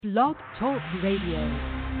Blog Talk Radio.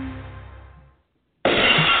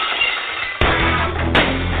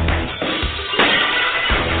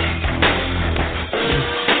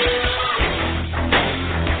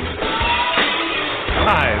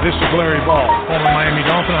 Hi, this is Larry Ball, former Miami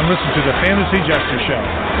Dolphin. I'm listening to the Fantasy Jester Show.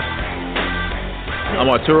 I'm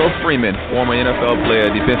Arturo Freeman, former NFL player,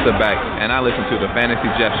 defensive back, and I listen to the Fantasy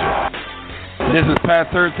Jester. This is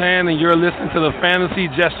Pat Surtain, and you're listening to the Fantasy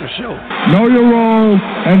Jester Show. Know your role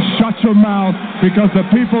and shut your mouth because the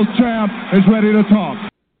people's champ is ready to talk.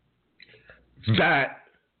 That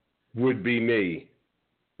would be me,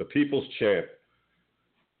 the people's champ.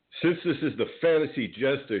 Since this is the Fantasy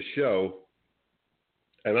Jester Show,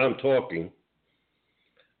 and I'm talking,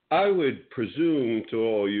 I would presume to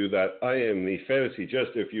all you that I am the Fantasy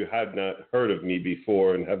Jester if you had not heard of me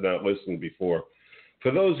before and have not listened before.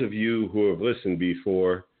 For those of you who have listened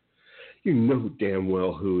before, you know damn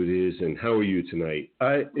well who it is and how are you tonight.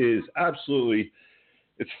 It's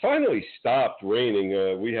finally stopped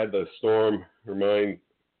raining. We had the storm,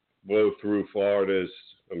 blow through Florida, as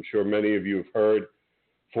I'm sure many of you have heard.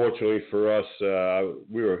 Fortunately for us,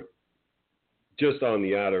 we were just on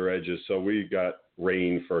the outer edges, so we got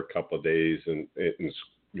rain for a couple of days and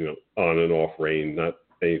on and off rain, not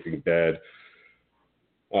anything bad.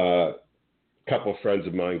 A couple of friends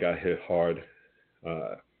of mine got hit hard.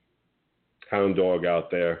 Hound dog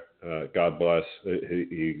out there, God bless.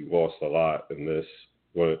 He lost a lot in this.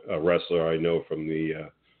 A wrestler I know from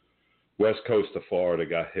the west coast of Florida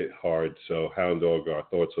got hit hard. So Hound dog, our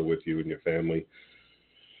thoughts are with you and your family.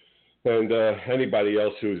 And anybody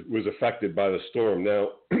else who was affected by the storm.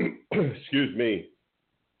 Now, excuse me,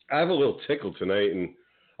 I have a little tickle tonight, and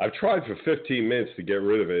I've tried for 15 minutes to get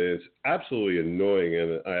rid of it. It's absolutely annoying,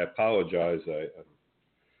 and I apologize. I'm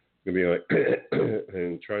going to be like,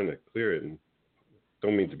 and trying to clear it. And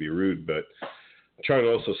don't mean to be rude, but I'm trying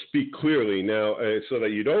to also speak clearly now so that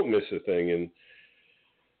you don't miss a thing. And,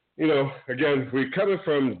 again, we're coming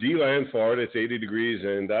from D-Land, Florida. It's 80 degrees,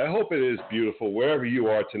 and I hope it is beautiful wherever you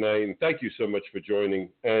are tonight. And thank you so much for joining.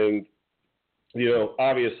 And,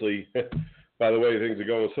 obviously, by the way things are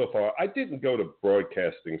going so far, I didn't go to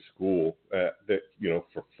broadcasting school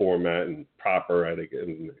for format and proper etiquette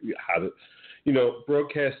and how to,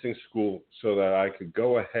 broadcasting school so that I could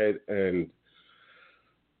go ahead and,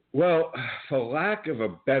 well, for lack of a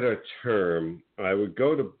better term, I would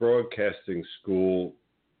go to broadcasting school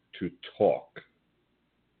to talk.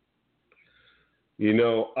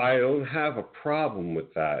 I don't have a problem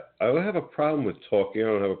with that. I don't have a problem with talking. I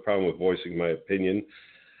don't have a problem with voicing my opinion.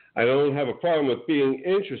 I don't have a problem with being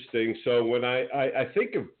interesting. So when I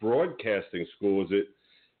think of broadcasting school, is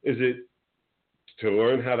it to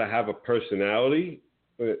learn how to have a personality,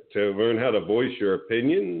 to learn how to voice your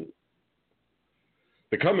opinion?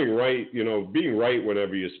 Becoming right, being right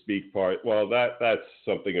whenever you speak part, well, that's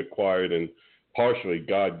something acquired and partially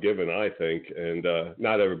God-given, I think, and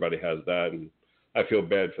not everybody has that, and I feel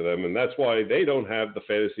bad for them, and that's why they don't have the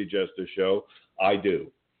Fantasy Jester Show. I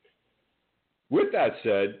do. With that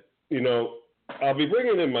said, I'll be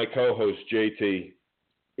bringing in my co-host, JT.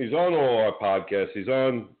 He's on all our podcasts. He's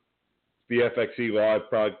on the FXE Live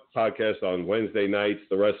podcast on Wednesday nights,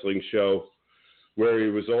 the wrestling show, where he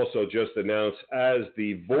was also just announced as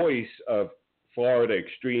the voice of Florida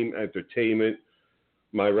Extreme Entertainment,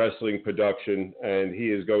 my wrestling production, and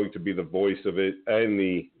he is going to be the voice of it and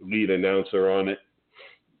the lead announcer on it.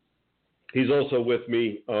 He's also with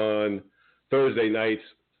me on Thursday nights,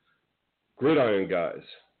 Gridiron Guys.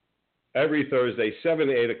 Every Thursday, 7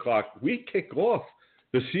 to 8 o'clock, we kick off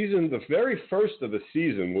the season. The very first of the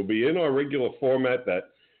season will be in our regular format that,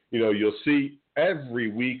 you'll see every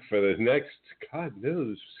week for the next, God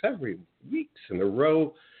knows, several weeks in a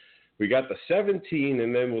row. We got the 17,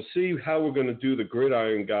 and then we'll see how we're going to do the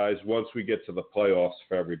Gridiron Guys once we get to the playoffs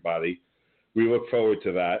for everybody. We look forward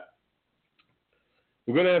to that.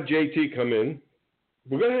 We're going to have JT come in.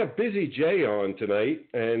 We're going to have Busy Jay on tonight,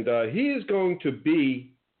 and he is going to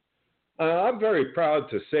be, I'm very proud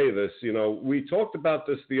to say this, we talked about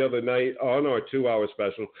this the other night on our 2-hour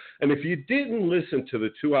special, and if you didn't listen to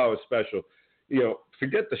the 2-hour special,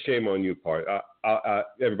 forget the shame on you part.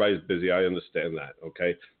 Everybody's busy. I understand that,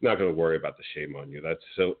 okay? Not going to worry about the shame on you. That's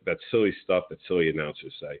silly stuff that silly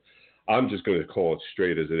announcers say. I'm just going to call it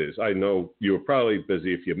straight as it is. I know you were probably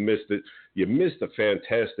busy. If you missed it, you missed a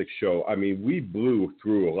fantastic show. I mean, we blew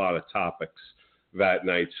through a lot of topics that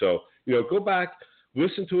night. So, go back,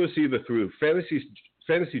 listen to us either through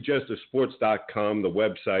FantasyJesterSports.com, the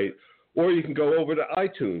website, or you can go over to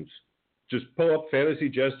iTunes. Just pull up Fantasy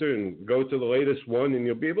Jester and go to the latest one, and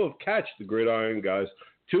you'll be able to catch the Gridiron Guys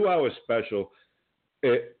 2-hour special.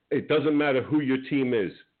 It doesn't matter who your team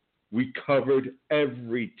is. We covered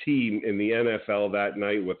every team in the NFL that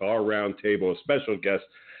night with our roundtable of special guests.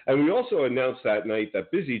 And we also announced that night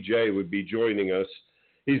that Busy J would be joining us.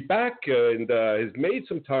 He's back and has made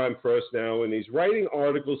some time for us now, and he's writing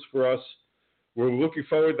articles for us. We're looking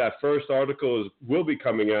forward. That first article will be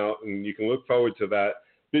coming out, and you can look forward to that.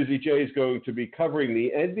 Busy J is going to be covering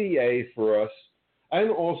the NBA for us and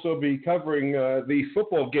also be covering the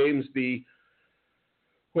football games.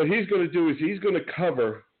 What he's going to do is he's going to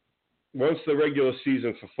cover, once the regular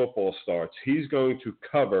season for football starts, he's going to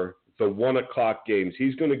cover the 1 o'clock games.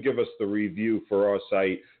 He's going to give us the review for our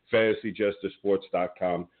site,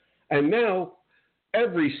 FantasyJesterSports.com. And now,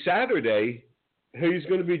 every Saturday, he's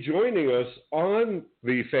going to be joining us on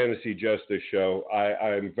the Fantasy Jester Show.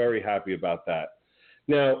 I'm very happy about that.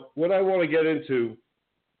 Now, what I want to get into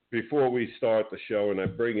before we start the show, and I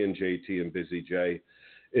bring in JT and Busy J,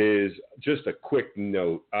 is just a quick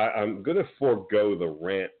note. I'm going to forego the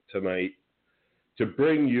rant tonight to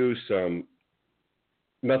bring you some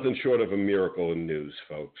nothing short of a miracle in news,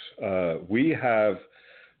 folks. We have,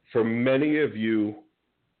 for many of you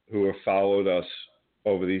who have followed us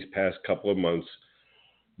over these past couple of months,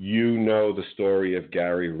 you know the story of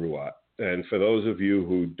Gary Ruott. And for those of you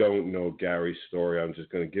who don't know Gary's story, I'm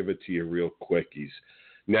just going to give it to you real quick. He's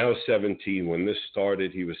now 17. When this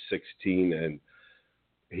started, he was 16, and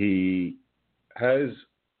he has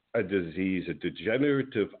a disease, a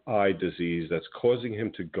degenerative eye disease that's causing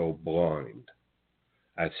him to go blind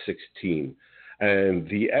at 16. And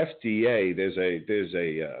the FDA, there's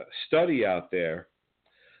a study out there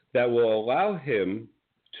that will allow him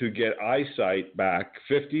to get eyesight back,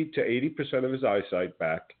 50 to 80% of his eyesight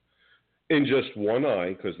back, in just one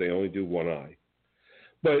eye, because they only do one eye.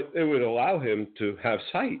 But it would allow him to have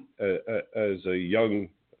sight as a young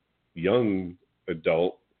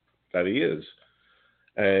adult that he is.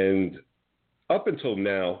 And up until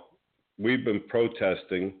now, we've been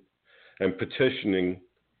protesting and petitioning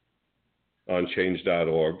on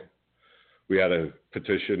change.org. We had a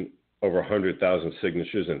petition over 100,000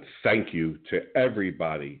 signatures, and thank you to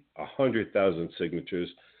everybody, 100,000 signatures,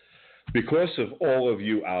 because of all of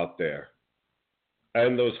you out there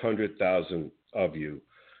and those 100,000 of you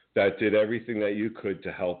that did everything that you could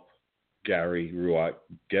to help Gary Ruott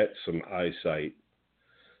get some eyesight.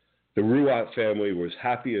 The Ruott family was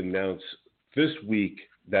happy to announce this week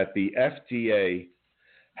that the FDA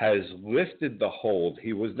has lifted the hold.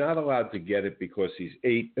 He was not allowed to get it because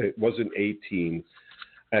it wasn't 18.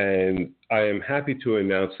 And I am happy to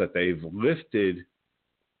announce that they've lifted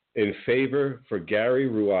in favor for Gary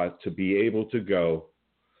Ruott to be able to go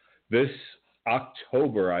this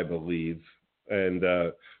October, I believe. And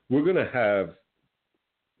we're going to have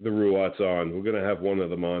the Ruotts on. We're going to have one of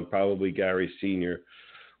them on. Probably Gary Sr.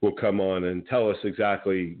 will come on and tell us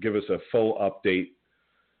exactly, give us a full update.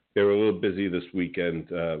 They were a little busy this weekend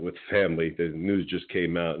with family. The news just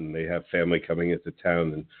came out, and they have family coming into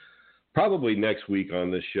town. And probably next week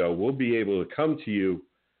on this show, we'll be able to come to you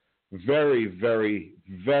very, very,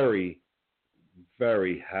 very,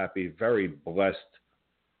 very happy, very blessed.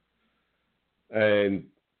 And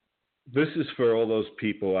this is for all those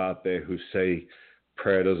people out there who say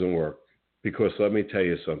prayer doesn't work. Because let me tell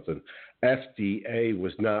you something. FDA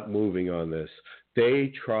was not moving on this.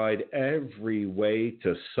 They tried every way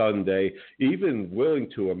to Sunday, even willing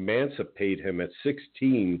to emancipate him at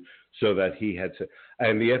 16 so that he had to.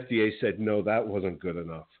 And the FDA said, no, that wasn't good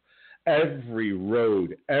enough. Every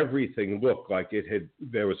road, everything looked like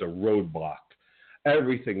there was a roadblock.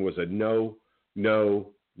 Everything was a no, no,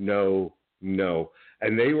 no, no.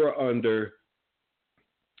 And they were under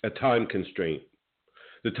a time constraint.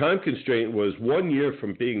 The time constraint was 1 year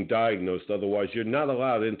from being diagnosed. Otherwise, you're not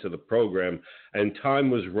allowed into the program, and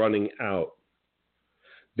time was running out.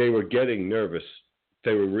 They were getting nervous.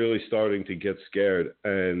 They were really starting to get scared,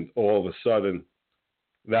 and all of a sudden,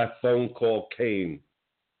 that phone call came.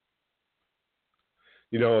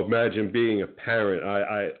 You know, imagine being a parent.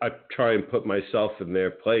 I try and put myself in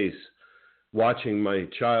their place, watching my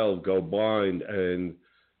child go blind, and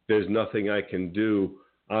there's nothing I can do.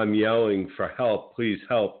 I'm yelling for help, please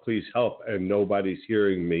help, and nobody's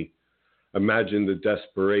hearing me. Imagine the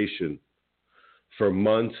desperation for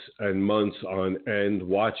months and months on end,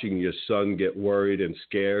 watching your son get worried and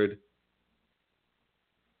scared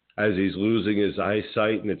as he's losing his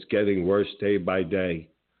eyesight, and it's getting worse day by day.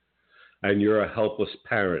 And you're a helpless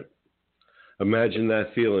parent. Imagine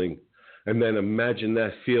that feeling. And then imagine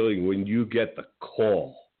that feeling when you get the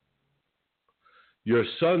call. Your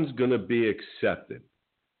son's going to be accepted.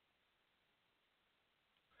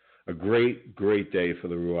 A great, great day for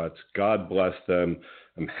the Ruotts. God bless them.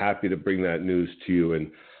 I'm happy to bring that news to you.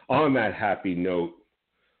 And on that happy note,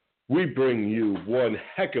 we bring you one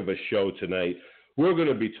heck of a show tonight. We're going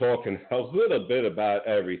to be talking a little bit about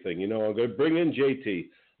everything. I'm going to bring in JT.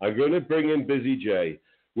 I'm going to bring in Busy J.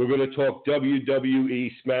 We're going to talk WWE,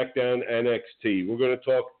 SmackDown, NXT. We're going to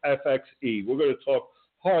talk FXE. We're going to talk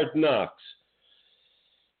Hard Knocks.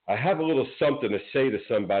 I have a little something to say to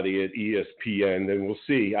somebody at ESPN, and we'll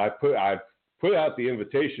see. I put out the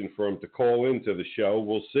invitation for him to call into the show.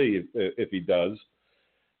 We'll see if he does.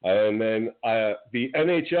 And then the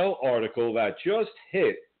NHL article that just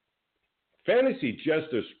hit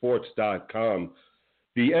FantasyJesterSports.com,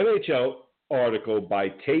 the NHL article by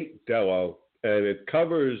Tate Dellow, and it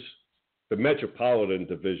covers the Metropolitan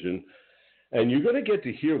Division. And you're going to get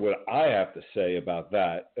to hear what I have to say about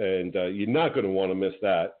that, and you're not going to want to miss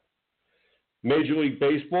that. Major League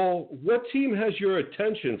Baseball, what team has your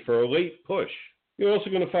attention for a late push? You're also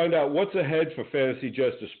going to find out what's ahead for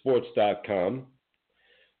FantasyJesterSports.com.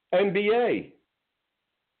 NBA,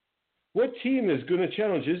 what team is going to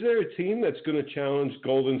challenge? Is there a team that's going to challenge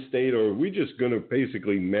Golden State, or are we just going to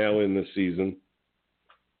basically mail in the season?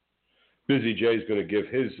 Busy Jay is going to give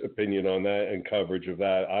his opinion on that and coverage of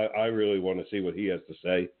that. I really want to see what he has to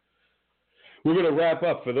say. We're going to wrap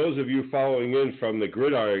up. For those of you following in from the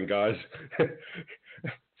Gridiron Guys,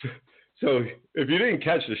 so if you didn't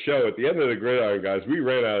catch the show, at the end of the Gridiron Guys, we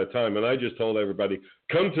ran out of time, and I just told everybody,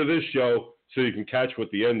 come to this show so you can catch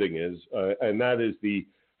what the ending is, and that is the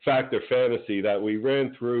Factor Fantasy that we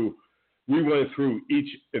ran through. We went through each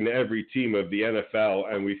and every team of the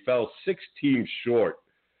NFL, and we fell 6 teams short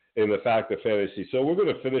in the Factor Fantasy. So we're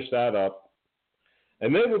going to finish that up.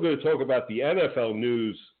 And then we're going to talk about the NFL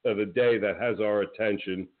news of the day that has our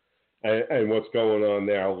attention and what's going on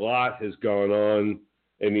there. A lot has gone on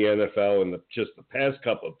in the NFL in just the past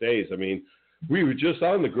couple of days. I mean, we were just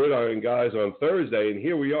on the Gridiron Guys on Thursday, and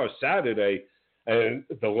here we are Saturday, and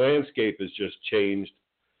the landscape has just changed.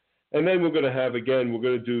 And then we're going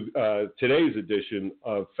to do today's edition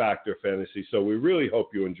of Factor Fantasy, so we really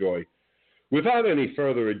hope you enjoy. Without any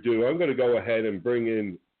further ado, I'm going to go ahead and bring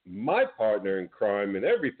in my partner in crime and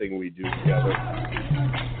everything we do together.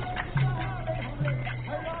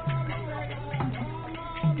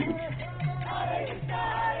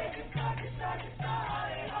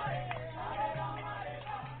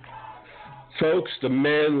 Folks, the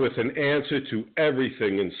man with an answer to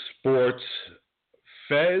everything in sports,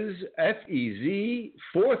 Fez, F-E-Z,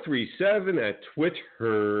 437 at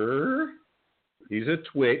Twitter. He's a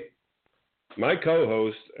twit. My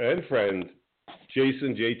co-host and friend,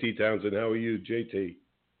 Jason JT Townsend. How are you, JT?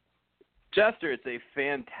 Jester, it's a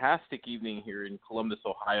fantastic evening here in Columbus,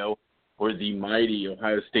 Ohio, where the mighty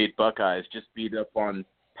Ohio State Buckeyes just beat up on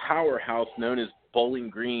powerhouse known as Bowling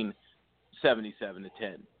Green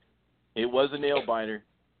 77-10. It was a nail biter.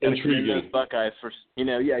 Got to commend those Buckeyes for, got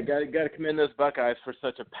to commend those Buckeyes for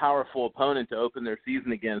such a powerful opponent to open their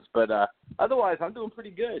season against. But otherwise, I'm doing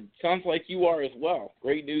pretty good. Sounds like you are as well.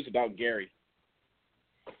 Great news about Gary.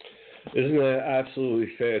 Isn't that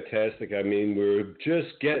absolutely fantastic? I mean, we're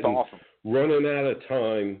just running out of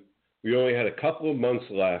time. We only had a couple of months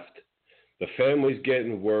left. The family's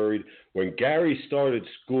getting worried. When Gary started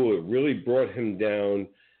school, it really brought him down.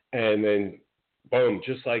 And then, boom,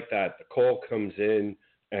 just like that, the call comes in,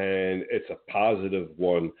 and it's a positive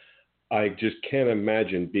one. I just can't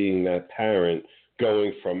imagine being that parent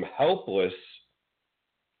going from helpless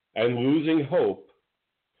and losing hope,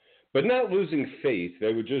 but not losing faith.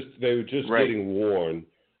 They were just right. Getting worn,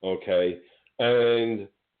 okay? And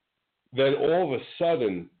then all of a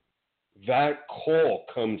sudden, that call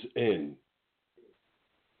comes in.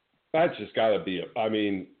 That's just got to be,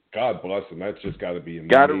 God bless them. That's just got to be amazing.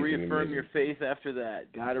 Got to reaffirm your faith after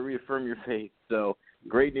that. Got to reaffirm your faith. So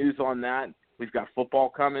great news on that. We've got football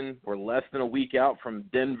coming. We're less than a week out from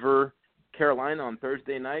Denver, Carolina on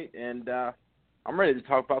Thursday night, and I'm ready to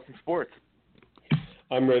talk about some sports.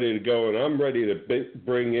 I'm ready to go, and I'm ready to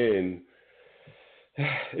bring in.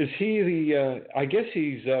 Is he the? I guess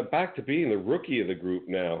he's back to being the rookie of the group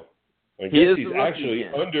now. I guess he's actually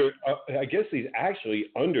under. I guess he's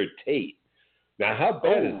actually under Tate. Now, how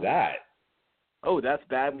bad is that? Oh, that's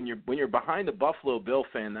bad when you're behind a Buffalo Bill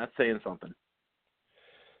fan. That's saying something.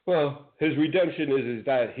 Well, his redemption is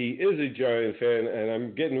that he is a Giant fan, and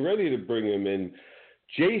I'm getting ready to bring him in.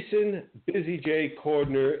 Jason Busy J.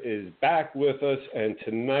 Cordner is back with us, and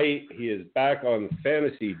tonight he is back on the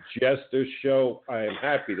Fantasy Jester Show. I am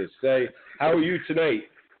happy to say. How are you tonight?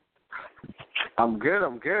 I'm good.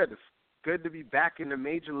 It's good to be back in the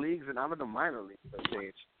major leagues and out of the minor leagues at this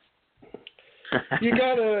age. You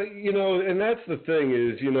gotta, and that's the thing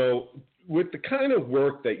is, with the kind of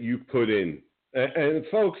work that you put in, and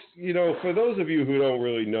folks, for those of you who don't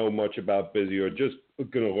really know much about Busy or just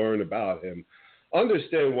going to learn about him,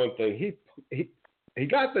 understand one thing. He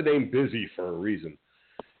got the name Busy for a reason.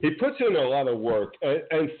 He puts in a lot of work,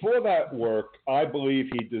 and for that work, I believe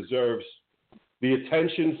he deserves the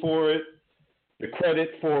attention for it, the credit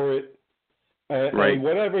for it, and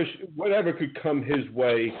whatever could come his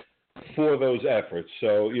way for those efforts.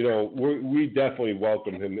 So, we definitely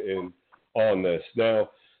welcome him in on this. Now,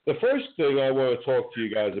 the first thing I want to talk to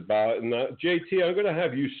you guys about, and JT, I'm going to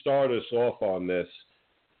have you start us off on this.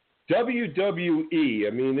 WWE,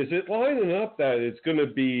 I mean, is it lining up that it's going to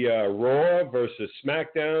be Raw versus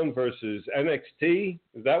SmackDown versus NXT?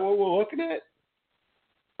 Is that what we're looking at?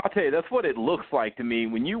 I'll tell you, that's what it looks like to me.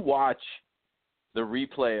 When you watch the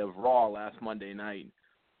replay of Raw last Monday night,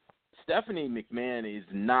 Stephanie McMahon is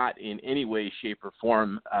not in any way, shape, or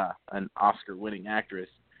form an Oscar-winning actress.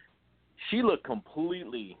 She looked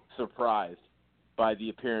completely surprised by the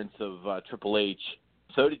appearance of Triple H.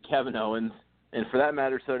 So did Kevin Owens. And for that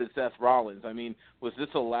matter, so did Seth Rollins. I mean, was this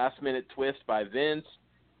a last-minute twist by Vince?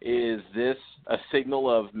 Is this a signal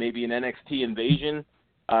of maybe an NXT invasion?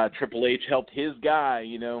 Triple H helped his guy,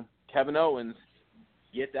 Kevin Owens,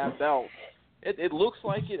 get that belt. It looks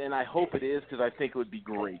like it, and I hope it is because I think it would be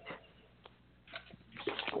great.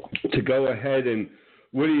 To go ahead and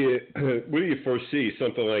what do you foresee?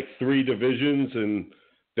 Something like 3 divisions and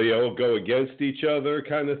they all go against each other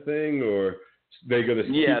kind of thing, or they're going to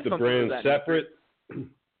keep the brands separate?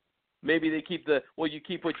 Maybe they keep you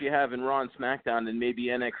keep what you have in Raw and SmackDown, and maybe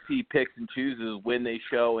NXT picks and chooses when they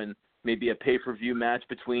show, and maybe a pay-per-view match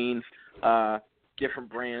between different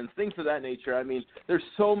brands, things of that nature. I mean, there's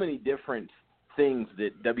so many different things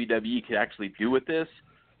that WWE could actually do with this,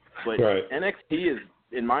 but NXT is,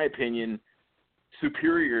 in my opinion,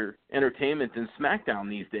 superior entertainment than SmackDown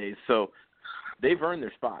these days, so they've earned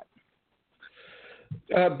their spot.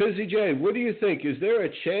 Busy Jay, what do you think? Is there a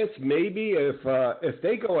chance maybe if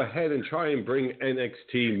they go ahead and try and bring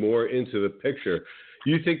NXT more into the picture,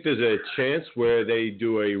 you think there's a chance where they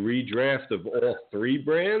do a redraft of all 3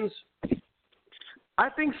 brands? I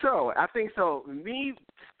think so. Me,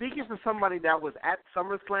 speaking for somebody that was at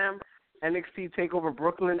SummerSlam, NXT TakeOver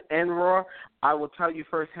Brooklyn and Raw, I will tell you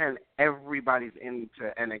firsthand, everybody's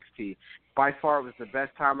into NXT. By far, it was the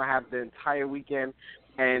best time I had the entire weekend.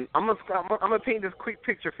 And I'm gonna paint this quick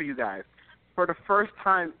picture for you guys. For the first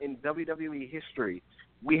time in WWE history,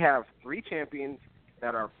 we have 3 champions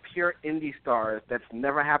that are pure indie stars. That's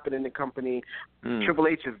never happened in the company. Triple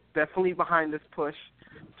H is definitely behind this push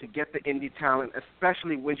to get the indie talent,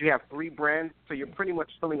 especially when you have 3 brands. So you're pretty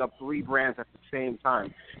much filling up 3 brands at the same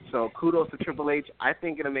time. So kudos to Triple H. I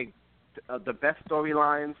think it'll make the best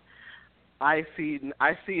storylines. I see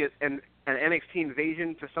it an NXT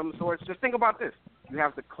invasion to some sorts. Just think about this. You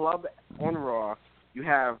have the club on Raw. You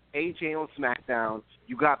have AJ on SmackDown.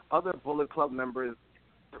 You got other Bullet Club members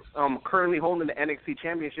currently holding the NXT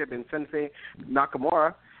Championship in Sensei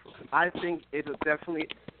Nakamura. I think it's definitely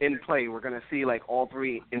in play. We're going to see like all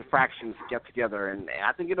 3 infractions get together, and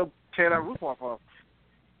I think it'll tear that roof off of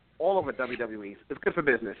all over WWE. It's good for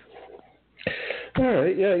business. All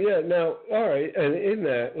right, yeah. Now, all right, and in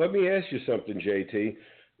that, let me ask you something, JT.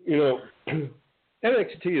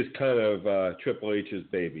 NXT is kind of Triple H's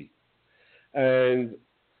baby. And,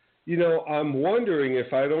 I'm wondering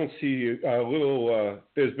if I don't see a little,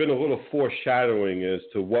 there's been a little foreshadowing as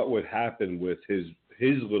to what would happen with his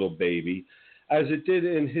little baby as it did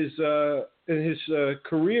in his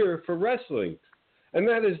career for wrestling. And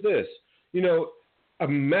that is this,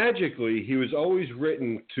 magically he was always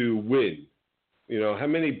written to win. How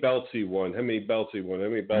many belts he won, how many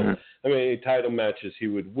title matches he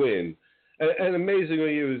would win. And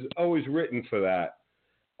amazingly, he was always written for that.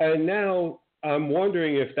 And now I'm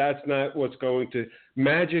wondering if that's not what's going to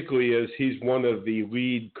magically, as he's one of the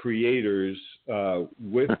lead creators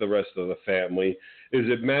with the rest of the family, is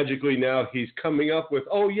it magically now he's coming up with,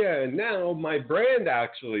 and now my brand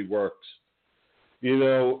actually works. They've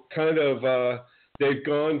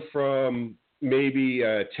gone from maybe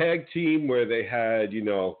a tag team where they had,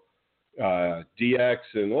 DX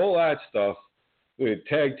and all that stuff, with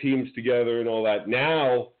tag teams together and all that.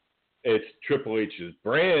 Now it's Triple H's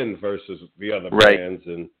brand versus the other brands,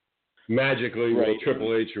 and magically will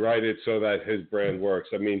Triple H write it so that his brand works.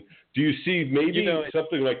 I mean, do you see maybe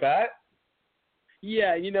something like that?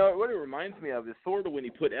 Yeah, what it reminds me of is sort of when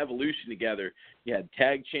he put Evolution together. You had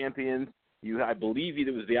tag champions. I believe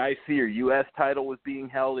either it was the IC or US title was being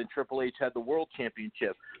held, and Triple H had the World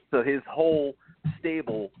Championship. So his whole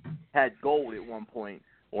stable had gold at one point,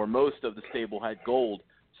 or most of the stable had gold.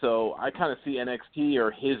 So I kind of see NXT or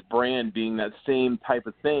his brand being that same type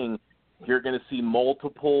of thing. You're going to see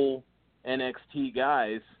multiple NXT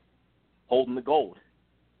guys holding the gold.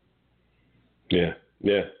 Yeah,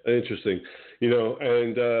 interesting.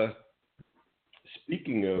 And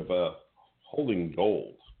speaking of holding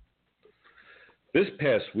gold, this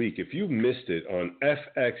past week, if you missed it on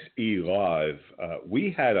FXE Live,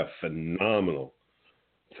 we had a phenomenal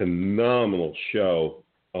show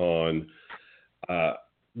on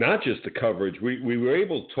not just the coverage. We were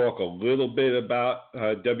able to talk a little bit about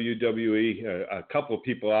WWE. A couple of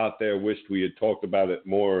people out there wished we had talked about it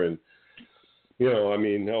more. And,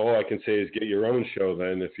 all I can say is get your own show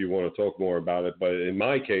then if you want to talk more about it. But in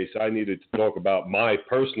my case, I needed to talk about my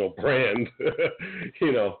personal brand.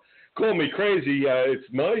 Call me crazy. It's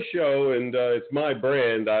my show and it's my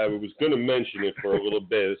brand. I was going to mention it for a little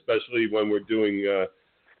bit, especially when we're doing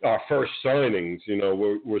our first signings.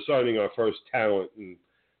 We're signing our first talent, and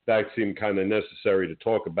that seemed kind of necessary to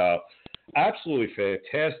talk about. Absolutely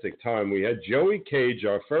fantastic time. We had Joey Cage,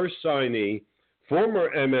 our first signee, former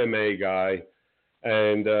MMA guy,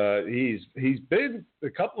 and he's been a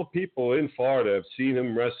couple of people in Florida have seen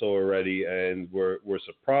him wrestle already, and we're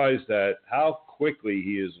surprised at how quickly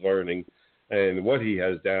he is learning and what he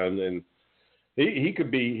has down. And he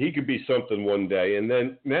could be something one day. And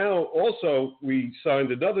then now also we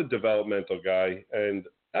signed another developmental guy, and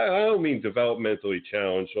I don't mean developmentally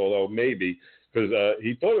challenged, although maybe, because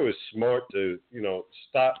he thought it was smart to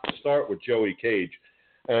start with Joey Cage.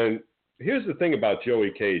 And here's the thing about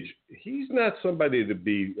Joey Cage. He's not somebody to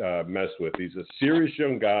be messed with. He's a serious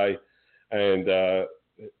young guy and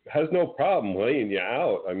has no problem laying you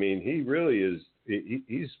out. I mean, he really is.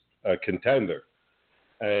 He's a contender.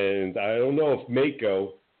 And I don't know if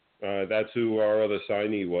Mako, that's who our other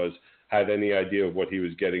signee was, had any idea of what he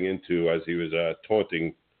was getting into as he was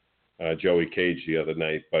taunting Joey Cage the other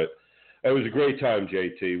night. But it was a great time,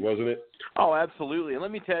 JT, wasn't it? Oh, absolutely. And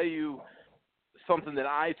let me tell you something that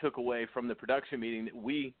I took away from the production meeting that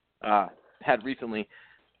we had recently.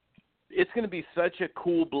 It's going to be such a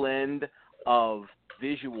cool blend of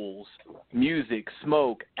visuals, music,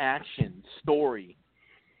 smoke, action, story.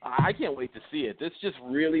 I can't wait to see it. This just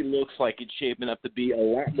really looks like it's shaping up to be a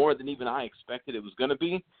lot more than even I expected it was going to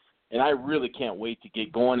be, and I really can't wait to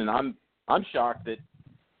get going. And I'm shocked that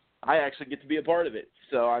I actually get to be a part of it.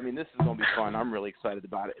 So this is going to be fun. I'm really excited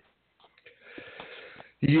about it.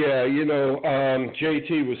 Yeah,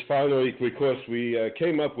 JT was finally, because we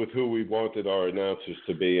came up with who we wanted our announcers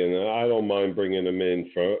to be, and I don't mind bringing him in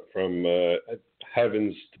from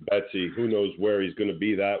heavens to Betsy. Who knows where he's going to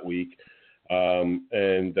be that week.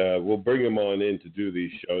 And we'll bring him on in to do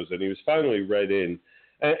these shows. And he was finally read in.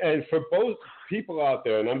 And for both people out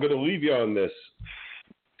there, and I'm going to leave you on this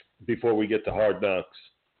before we get to Hard Knocks.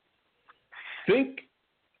 Think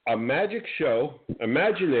a magic show.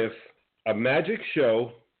 Imagine if a magic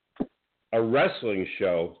show, a wrestling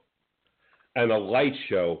show, and a light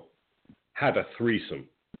show had a threesome.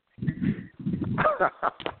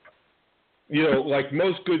 Like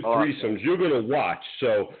most good threesomes, you're going to watch.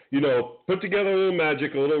 So, put together a little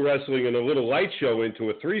magic, a little wrestling, and a little light show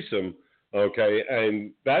into a threesome, okay?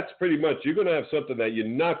 And that's pretty much, you're going to have something that you're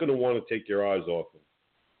not going to want to take your eyes off of.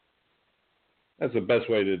 That's the best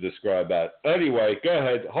way to describe that. Anyway, go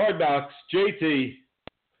ahead. Hard Knocks, JT,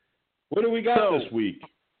 what do we got this week?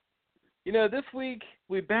 This week,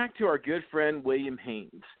 we're back to our good friend William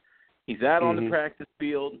Haynes. He's out on the practice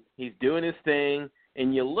field. He's doing his thing.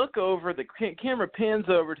 And you look over, the camera pans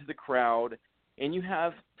over to the crowd, and you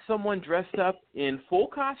have someone dressed up in full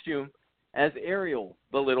costume as Ariel,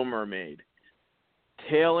 the Little Mermaid.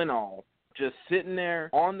 Tail and all, just sitting there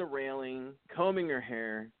on the railing, combing her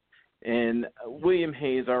hair. And William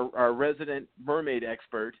Hayes, our resident mermaid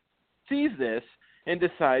expert, sees this and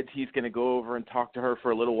decides he's going to go over and talk to her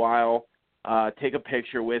for a little while, take a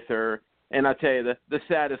picture with her. And I'll tell you, the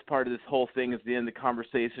saddest part of this whole thing is at the end of the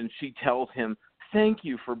conversation, she tells him, "Thank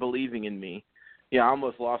you for believing in me." Yeah, I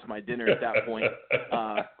almost lost my dinner at that point.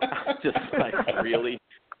 Just like, really?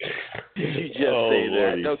 Did you just say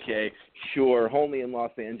that? Okay, sure. Only in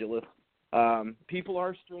Los Angeles. People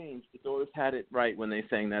are strange. The Doors had it right when they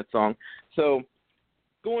sang that song. So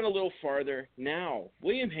going a little farther, now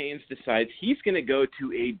William Haynes decides he's going to go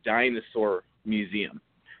to a dinosaur museum.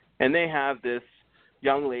 And they have this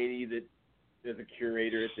young lady that is a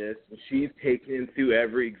curator at this, and she's taking him through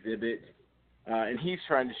every exhibit. And he's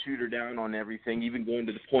trying to shoot her down on everything, even going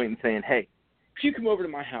to the point and saying, "Hey, if you come over to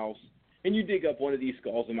my house and you dig up one of these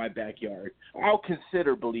skulls in my backyard, I'll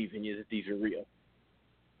consider believing you that these are real."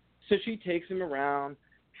 So she takes him around,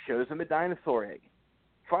 shows him a dinosaur egg,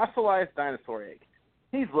 fossilized dinosaur egg.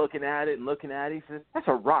 He's looking at it and looking at it. He says, "That's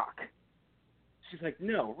a rock." She's like,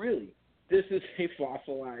 "No, really, this is a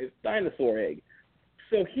fossilized dinosaur egg."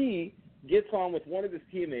 So he gets on with one of his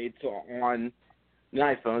teammates on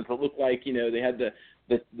iPhones, but looked like, they had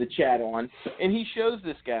the chat on. And he shows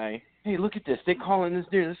this guy, hey, look at this. They calling this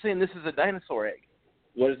dude. They're saying this is a dinosaur egg.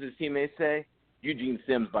 What does his teammate say? Eugene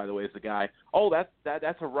Sims, by the way, is the guy. Oh,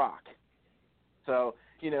 that's a rock. So,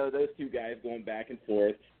 those two guys going back and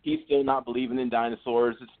forth. He's still not believing in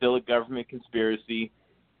dinosaurs. It's still a government conspiracy.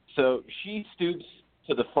 So she stoops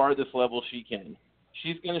to the farthest level she can.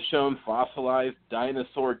 She's going to show him fossilized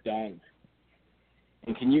dinosaur dung.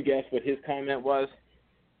 And can you guess what his comment was?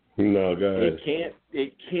 No, go ahead.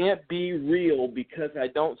 It can't be real because I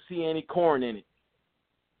don't see any corn in it.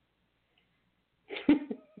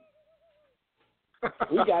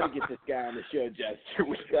 We got to get this guy on the show, Jester.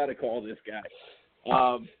 We got to call this guy.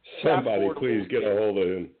 Somebody please get a hold of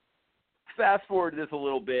him. Fast forward this a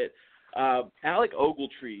little bit. Alec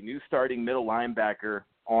Ogletree, new starting middle linebacker,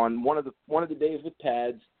 on one of the days with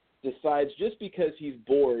pads, decides just because he's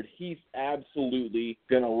bored, he's absolutely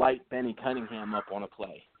going to light Benny Cunningham up on a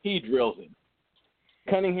play. He drills him.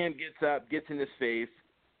 Cunningham gets up, gets in his face.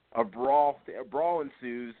 A brawl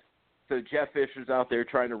ensues. So Jeff Fisher's out there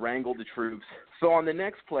trying to wrangle the troops. So on the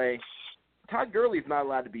next play, Todd Gurley's not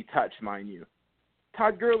allowed to be touched, mind you.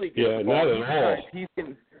 Todd Gurley gets the ball. Not at all.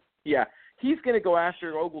 He's going to go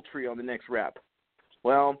after Ogletree on the next rep.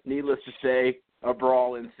 Well, needless to say, a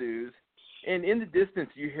brawl ensues. And in the distance,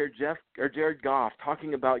 you hear Jared Goff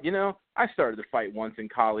talking about, I started a fight once in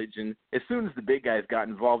college, and as soon as the big guys got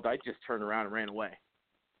involved, I just turned around and ran away.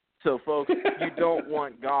 So, folks, you don't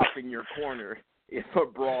want Goff in your corner if a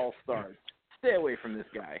brawl starts. Stay away from this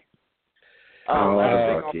guy.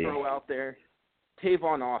 Another thing I'll throw out there,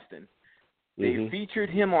 Tavon Austin. They featured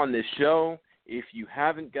him on this show. If you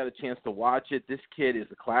haven't got a chance to watch it, this kid is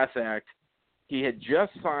a class act. He had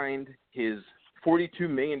just signed his $42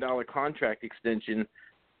 million contract extension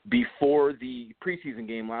before the preseason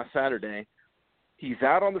game last Saturday. He's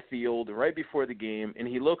out on the field right before the game, and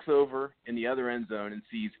he looks over in the other end zone and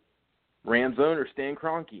sees Rams owner Stan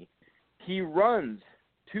Kroenke. He runs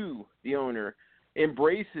to the owner,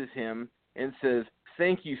 embraces him, and says,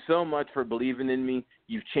 "Thank you so much for believing in me.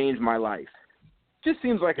 You've changed my life." Just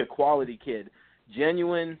seems like a quality kid.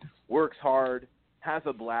 Genuine, works hard, has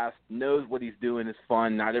a blast, knows what he's doing is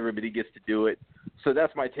fun. Not everybody gets to do it. So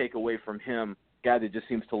that's my takeaway from him, guy that just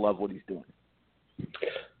seems to love what he's doing.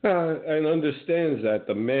 And understands that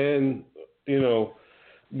the man,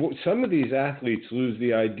 some of these athletes lose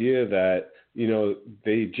the idea that,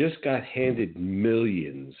 they just got handed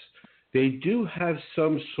millions. They do have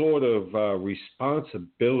some sort of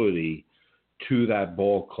responsibility to that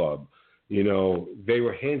ball club. They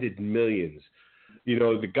were handed millions.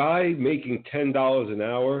 The guy making $10 an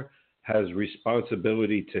hour has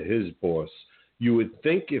responsibility to his boss. You would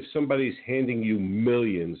think if somebody's handing you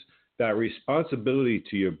millions, that responsibility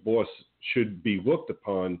to your boss should be looked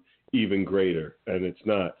upon even greater, and it's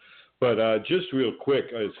not. But just real quick,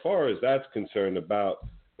 as far as that's concerned about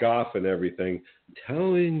Goff and everything,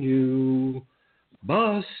 telling you,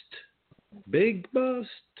 bust, big bust.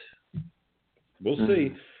 We'll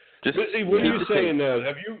see. Busy, what are you saying now?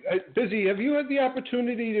 Have you had the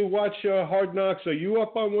opportunity to watch Hard Knocks? Are you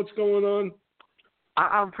up on what's going on?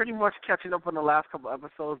 I'm pretty much catching up on the last couple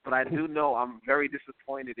episodes, but I do know I'm very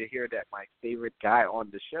disappointed to hear that my favorite guy on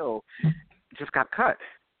the show just got cut.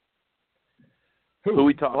 Who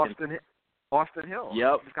we talking? Austin Hill.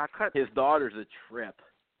 Yep. Just got cut. His daughter's a trip.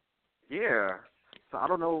 Yeah. So I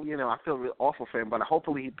don't know, I feel real awful for him, but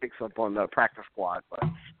hopefully he picks up on the practice squad. But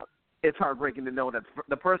it's heartbreaking to know that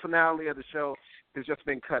the personality of the show has just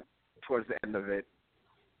been cut towards the end of it.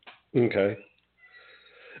 Okay.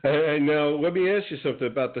 And now let me ask you something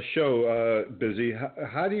about the show, Busy.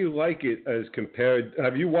 How do you like it as compared?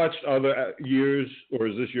 Have you watched other years, or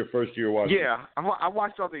is this your first year watching? Yeah, I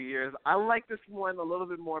watched other years. I like this one a little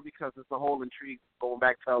bit more because it's the whole intrigue going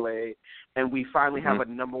back to LA, and we finally have a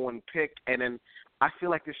number one pick. And then I feel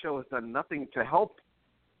like the show has done nothing to help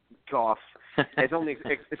Goff. It's only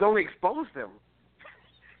exposed him.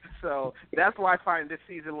 So that's why I find this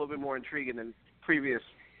season a little bit more intriguing than previous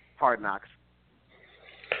Hard Knocks.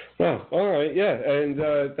 Oh, all right, yeah, and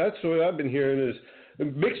that's what I've been hearing is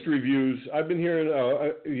mixed reviews. I've been hearing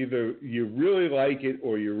either you really like it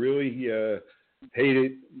or you really hate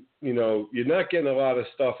it. You're not getting a lot of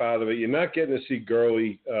stuff out of it. You're not getting to see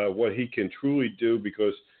Gurley, what he can truly do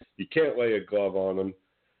because you can't lay a glove on him.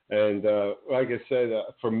 And like I said,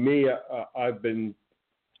 for me, I've been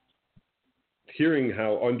hearing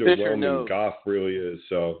how underwhelming Goff really is.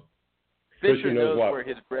 So Fisher knows where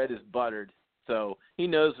his bread is buttered. So he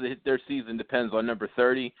knows that their season depends on number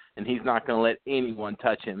 30, and he's not going to let anyone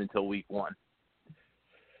touch him until week 1.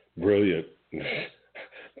 Brilliant.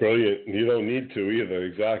 Brilliant. You don't need to either.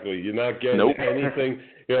 Exactly. You're not getting Nope. anything.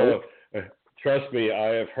 Trust me,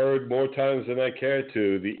 I have heard more times than I care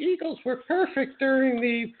to. The Eagles were perfect during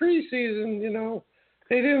the preseason.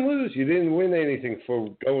 They didn't lose. You didn't win anything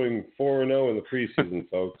for going 4-0 in the preseason,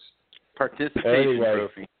 folks. Participation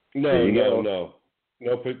trophy. No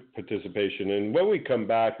participation. And when we come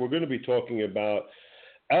back, we're going to be talking about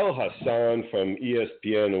El Hassan from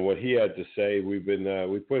ESPN and what he had to say.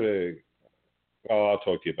 I'll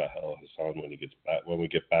talk to you about El Hassan when we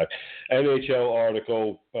get back. NHL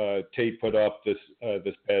article Tate put up this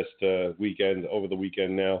past weekend, over the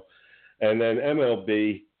weekend now, and then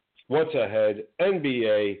MLB. What's ahead?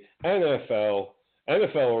 NBA, NFL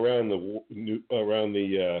around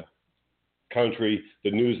the country.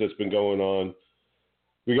 The news that's been going on.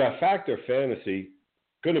 We got Factor Fantasy,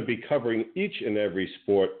 going to be covering each and every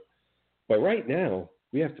sport, but right now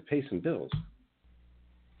we have to pay some bills.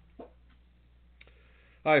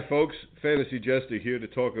 Hi, folks. Fantasy Jester here to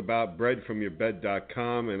talk about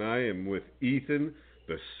breadfromyourbed.com, and I am with Ethan,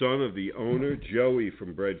 the son of the owner, Joey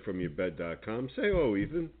from breadfromyourbed.com. Say hello,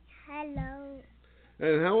 Ethan. Hello.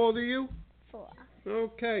 And how old are you? 4.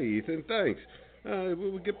 Okay, Ethan, thanks.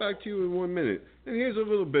 We'll get back to you in 1 minute. And here's a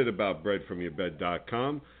little bit about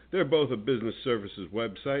breadfromyourbed.com. They're both a business services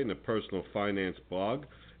website and a personal finance blog.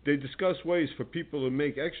 They discuss ways for people to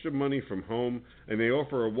make extra money from home, and they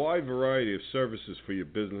offer a wide variety of services for your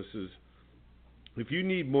businesses. If you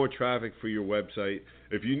need more traffic for your website,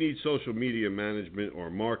 if you need social media management or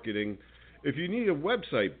marketing, if you need a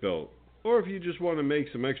website built, or if you just want to make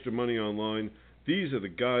some extra money online, these are the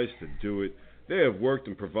guys to do it. They have worked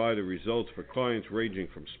and provided results for clients ranging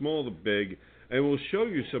from small to big, and will show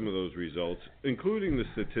you some of those results, including the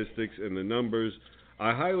statistics and the numbers.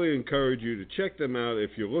 I highly encourage you to check them out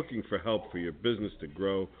if you're looking for help for your business to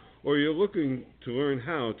grow, or you're looking to learn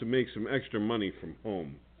how to make some extra money from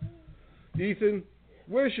home. Ethan,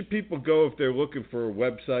 where should people go if they're looking for a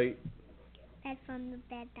website?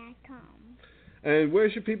 Bedfromthebed.com. And where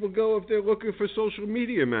should people go if they're looking for social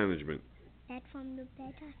media management?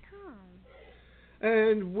 Bedfromthebed.com.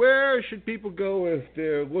 And where should people go if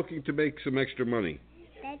they're looking to make some extra money?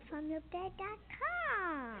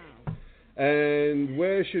 Bedfromthebed.com. And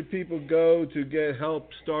where should people go to get help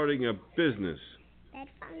starting a business?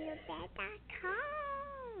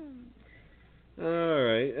 Bedfromthebed.com. All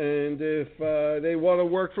right. And if they want to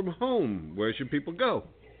work from home, where should people go?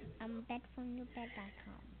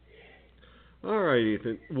 Bedfromthebed.com. All right,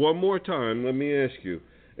 Ethan. One more time, let me ask you.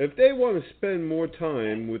 If they want to spend more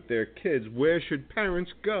time with their kids, where should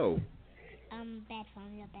parents go?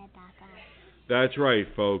 Bedfromthebed.com. That's right,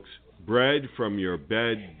 folks.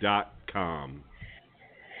 Breadfromyourbed.com.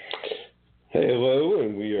 Hey, hello,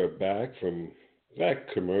 and we are back from that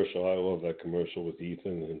commercial. I love that commercial with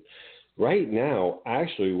Ethan. And right now,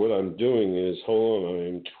 actually, what I'm doing is, hold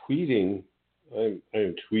on, I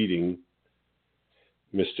am tweeting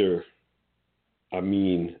Mr.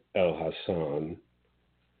 Amin El Hassan.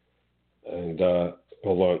 And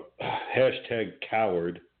hold on, hashtag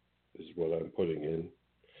coward is what I'm putting in.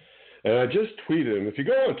 And I just tweeted him. If you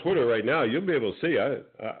go on Twitter right now, you'll be able to see. I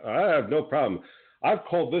have no problem. I've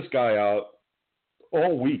called this guy out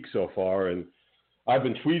all week so far, and I've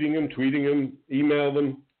been tweeting him, emailed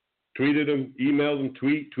him, tweeted him, emailed him,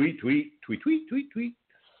 tweet.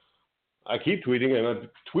 I keep tweeting, and I've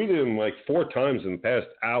tweeted him like 4 times in the past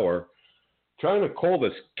hour, trying to call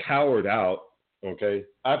this coward out. Okay,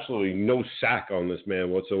 absolutely no sack on this man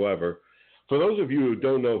whatsoever. For those of you who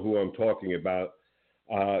don't know who I'm talking about,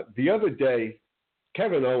 the other day,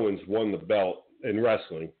 Kevin Owens won the belt in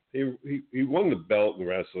wrestling. He won the belt in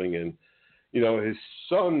wrestling, and his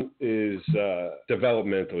son is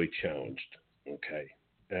developmentally challenged. Okay,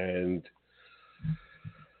 and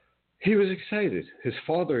he was excited. His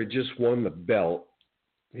father had just won the belt.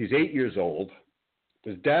 He's 8 years old.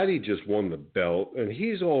 His daddy just won the belt, and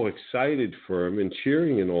he's all excited for him and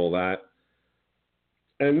cheering and all that.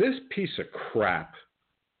 And this piece of crap,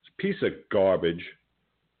 this piece of garbage,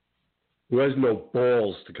 who has no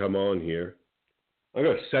balls to come on here, I'm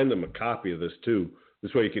going to send him a copy of this too.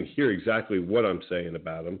 This way you can hear exactly what I'm saying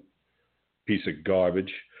about him. Piece of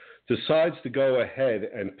garbage. Decides to go ahead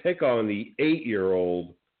and pick on the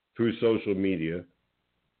 8-year-old through social media.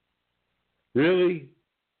 Really?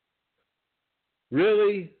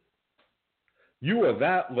 Really? You are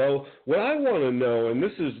that low? What I want to know, and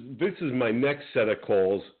this is my next set of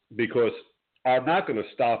calls, because I'm not going to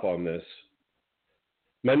stop on this.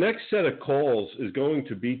 My next set of calls is going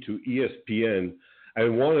to be to ESPN. I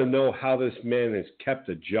want to know how this man has kept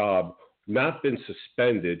a job, not been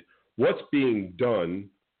suspended, what's being done,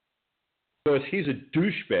 because he's a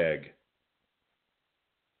douchebag.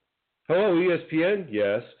 Hello, ESPN?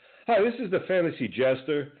 Yes. Hi, this is the Fantasy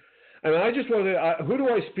Jester. And I just wanted who do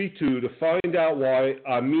I speak to find out why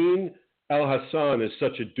Amin Al-Hassan is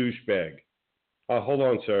such a douchebag? Hold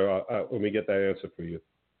on, sir. Let me get that answer for you.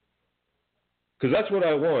 Because that's what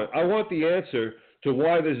I want. I want the answer to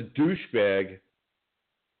why this douchebag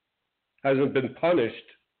hasn't been punished.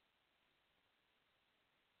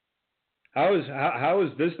 How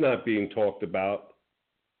is this not being talked about?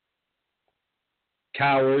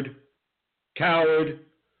 Coward. Coward.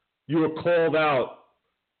 You were called out.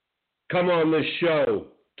 Come on this show.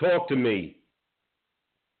 Talk to me.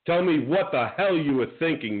 Tell me what the hell you were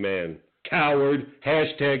thinking, man. Coward.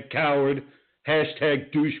 Hashtag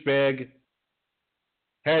douchebag.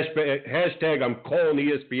 Hashtag I'm calling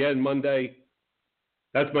ESPN Monday.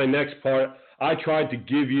 That's my next part. I tried to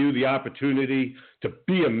give you the opportunity to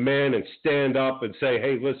be a man and stand up and say,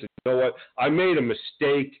 hey, listen, you know what? I made a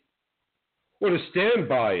mistake. Or to stand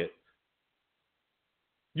by it.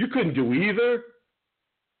 You couldn't do either.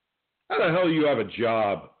 How the hell do you have a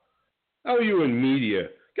job? How are you in media?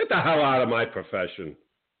 Get the hell out of my profession.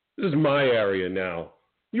 This is my area now.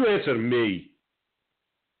 You answer to me.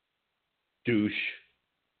 Douche.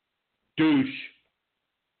 Douche.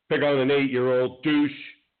 Pick on an 8-year-old douche.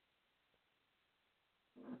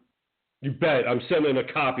 You bet. I'm sending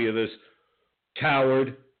a copy of this,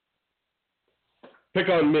 coward. Pick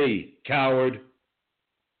on me, coward.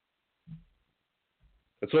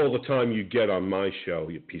 That's all the time you get on my show,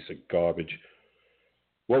 you piece of garbage.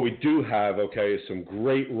 What we do have, okay, is some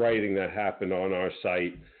great writing that happened on our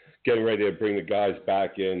site. Getting ready to bring the guys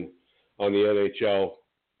back in on the NHL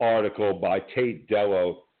article by Tate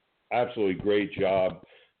Dellow. Absolutely great job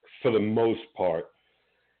for the most part.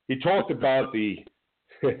 He talked about the,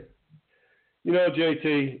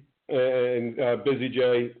 JT and Busy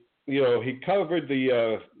J, he covered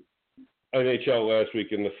the NHL last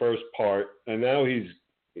week in the first part, and now he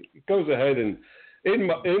goes ahead and in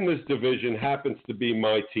this division happens to be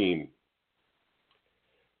my team.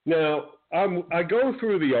 Now, I go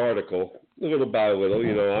through the article little by little,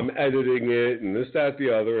 I'm editing it and this, that,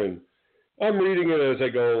 the other, and I'm reading it as I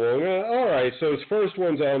go along. All right, so his first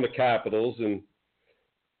one's on the Capitals, and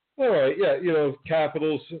all right, yeah,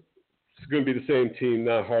 Capitals, it's going to be the same team,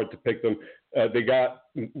 not hard to pick them. They got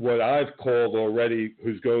what I've called already,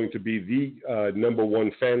 who's going to be the number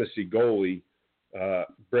one fantasy goalie,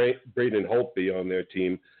 Braden Holtby on their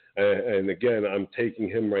team. And again, I'm taking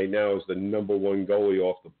him right now as the number one goalie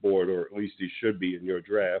off the board, or at least he should be in your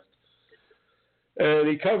draft. And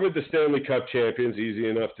he covered the Stanley Cup champions, easy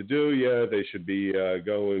enough to do. Yeah, they should be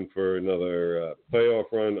going for another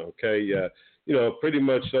playoff run. Okay, yeah, pretty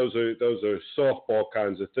much those are softball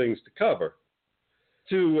kinds of things to cover.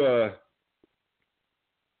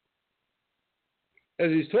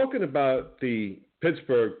 As he's talking about the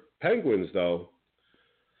Pittsburgh Penguins, though,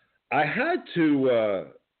 I had to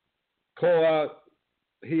call out,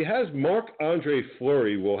 he has Marc-Andre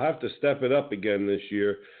Fleury will have to step it up again this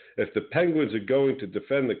year if the Penguins are going to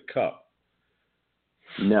defend the Cup.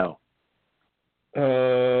 No.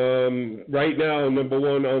 Right now, number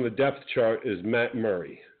one on the depth chart is Matt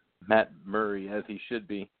Murray. Matt Murray, as he should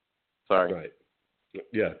be. Sorry. Right.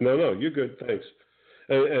 Yeah. No, you're good. Thanks.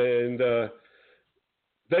 And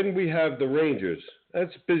then we have the Rangers.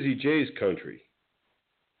 That's Busy Jay's country.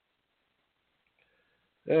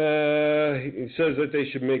 He says that they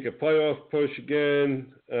should make a playoff push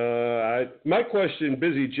again. My question,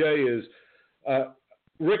 Busy Jay, is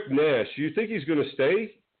Rick Nash. Do you think he's going to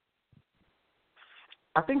stay?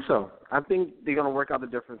 I think so. I think they're going to work out the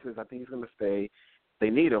differences. I think he's going to stay. They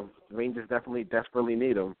need him. The Rangers desperately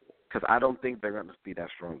need him, because I don't think they're going to be that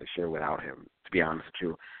strong this year without him, to be honest with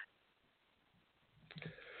you.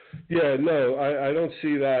 Yeah, no, I don't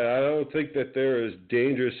see that. I don't think that they're as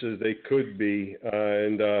dangerous as they could be,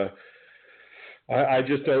 and I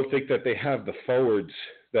just don't think that they have the forwards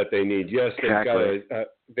that they need. Yes,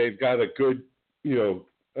 they've got a good,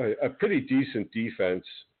 a pretty decent defense,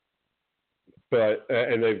 but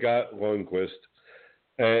and they've got Lundqvist,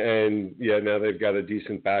 and now they've got a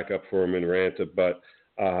decent backup for him in Rant, but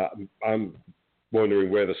I'm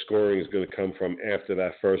wondering where the scoring is going to come from after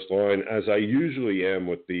that first line, as I usually am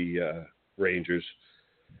with the Rangers.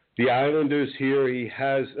 The Islanders here, he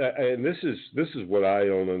has, and this is what I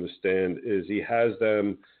don't understand, is he has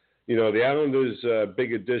them, the Islanders'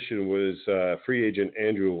 big addition was free agent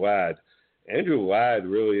Andrew Ladd. Andrew Ladd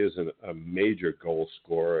really isn't a major goal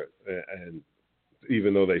scorer, and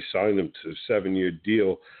even though they signed him to a 7-year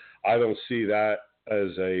deal, I don't see that as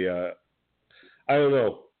I don't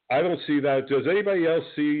know. I don't see that. Does anybody else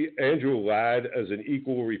see Andrew Ladd as an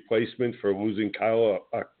equal replacement for losing Kyle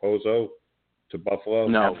Okposo to Buffalo?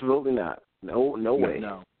 No, absolutely not. No way.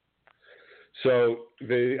 No. So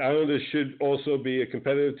the Islanders should also be a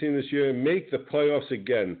competitive team this year and make the playoffs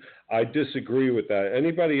again. I disagree with that.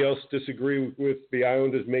 Anybody else disagree with the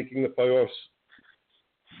Islanders making the playoffs?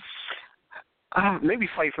 Maybe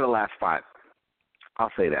fight for the last 5.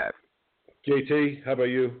 I'll say that. JT, how about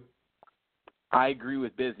you? I agree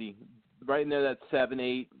with Busy. Right in there, that's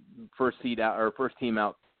 7-8, first seed out or first team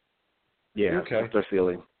out. Yeah, okay. That's their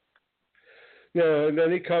feeling. Yeah, and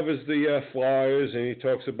then he covers the Flyers, and he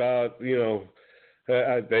talks about,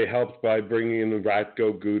 they helped by bringing in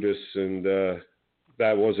Ratko Gudas, and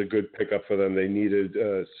that was a good pickup for them. They needed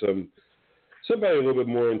somebody a little bit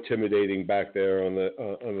more intimidating back there on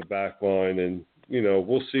the back line, and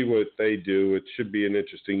we'll see what they do. It should be an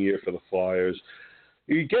interesting year for the Flyers.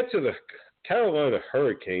 You get to the Carolina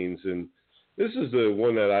Hurricanes, and this is the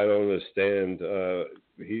one that I don't understand.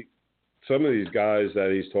 Some of these guys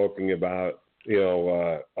that he's talking about,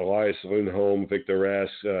 Elias Lindholm, Victor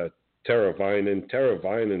Rask, Teravainen.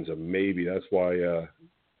 Teravainen's a maybe. That's why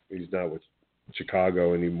he's not with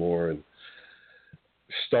Chicago anymore. And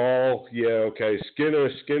Stahl, yeah, okay. Skinner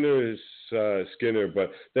is Skinner,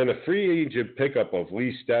 but then a free agent pickup of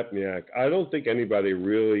Lee Stepniak. I don't think anybody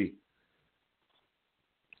really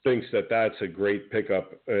thinks that that's a great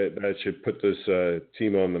pickup that should put this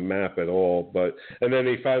team on the map at all. And then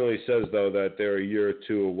he finally says, though, that they're a year or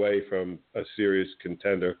two away from a serious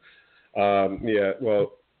contender.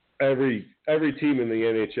 Well, every team in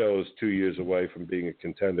the NHL is 2 years away from being a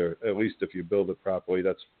contender, at least if you build it properly.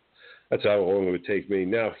 That's how long it would take me.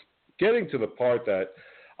 Now, getting to the part that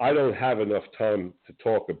I don't have enough time to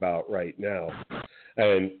talk about right now.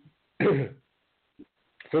 And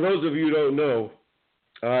for those of you who don't know,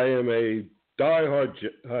 I am a diehard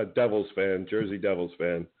Devils fan, Jersey Devils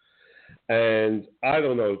fan. And I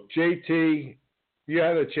don't know, JT, you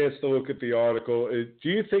had a chance to look at the article. Do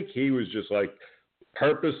you think he was just like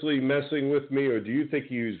purposely messing with me, or do you think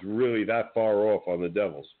he was really that far off on the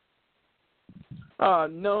Devils?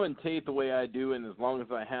 Knowing Tate the way I do, and as long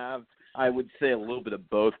as I have, I would say a little bit of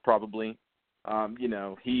both probably.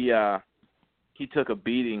 He took a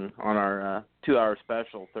beating on our 2-hour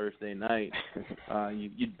special Thursday night.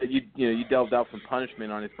 You delved out some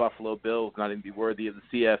punishment on his Buffalo Bills not even be worthy of the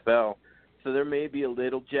CFL. So there may be a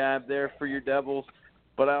little jab there for your Devils,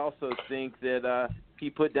 but I also think that he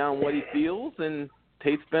put down what he feels, and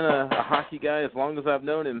Tate's been a hockey guy as long as I've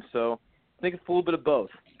known him. So I think it's a little bit of both.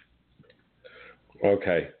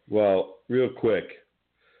 Okay. Well, real quick.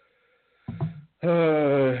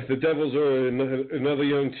 The Devils are another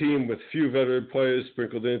young team with few veteran players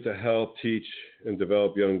sprinkled in to help teach and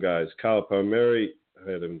develop young guys. Kyle Palmieri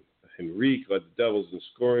had Henrique led the Devils in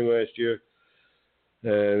scoring last year.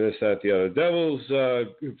 And this, that, the other. Devils,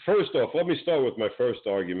 first off, let me start with my first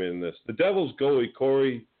argument in this. The Devils goalie,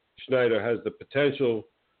 Corey Schneider, has the potential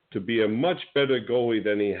to be a much better goalie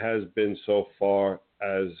than he has been so far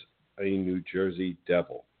as a New Jersey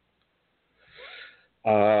Devil.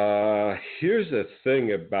 Here's the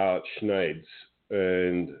thing about Schneid's,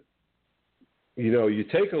 and you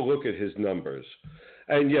take a look at his numbers,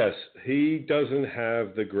 and yes, he doesn't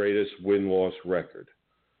have the greatest win-loss record,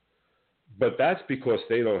 but that's because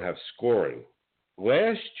they don't have scoring.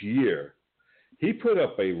 Last year, he put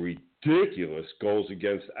up a ridiculous goals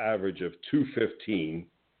against average of .215,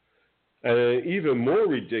 and an even more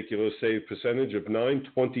ridiculous save percentage of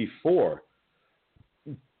 .924.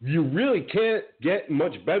 You really can't get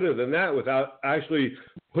much better than that without actually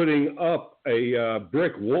putting up a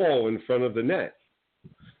brick wall in front of the net.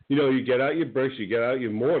 You get out your bricks, you get out your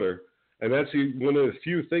mortar, and that's one of the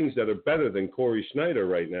few things that are better than Corey Schneider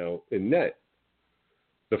right now in net.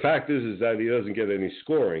 The fact is that he doesn't get any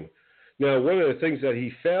scoring. Now, one of the things that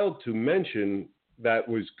he failed to mention that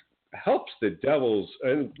helps the Devils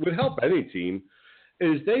and would help any team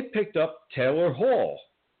is they picked up Taylor Hall.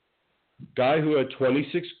 Guy who had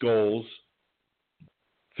 26 goals,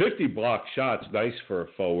 50 blocked shots, nice for a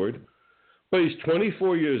forward, but he's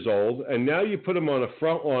 24 years old, and now you put him on a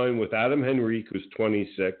front line with Adam Henrique, who's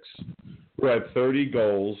 26, who had 30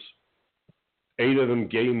 goals, 8 of them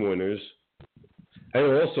game winners, and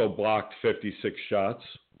also blocked 56 shots.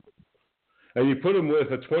 And you put him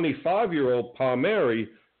with a 25-year-old Palmieri,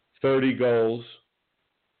 30 goals,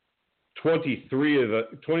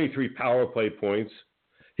 23 power play points.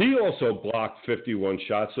 He also blocked 51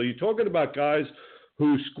 shots. So you're talking about guys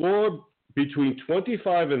who score between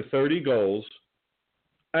 25 and 30 goals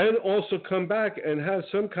and also come back and have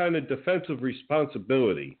some kind of defensive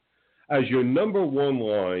responsibility as your number one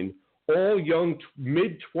line, all young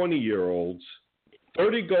mid-20-year-olds,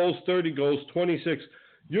 30 goals, 26.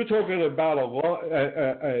 You're talking about a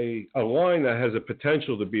line that has a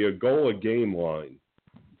potential to be a goal-a-game line.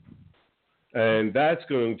 And that's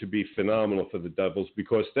going to be phenomenal for the Devils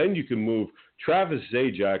because then you can move Travis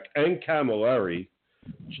Zajac and Camilleri.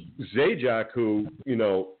 Zajac, who,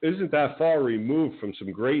 isn't that far removed from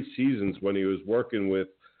some great seasons when he was working with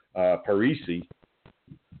Parisi,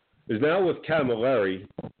 is now with Camilleri,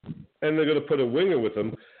 and they're going to put a winger with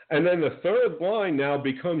him. And then the third line now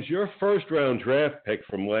becomes your first-round draft pick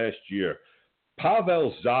from last year,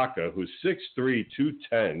 Pavel Zacha, who's 6'3",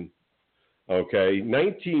 210, okay,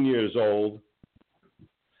 19 years old.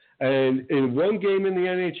 And in one game in the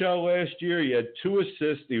NHL last year, he had 2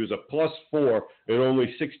 assists. He was a +4 in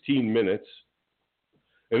only 16 minutes.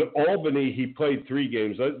 In Albany, he played 3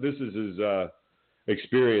 games. This is his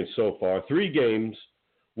experience so far. 3 games,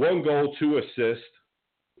 1 goal, 2 assists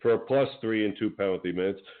for a +3 and 2 penalty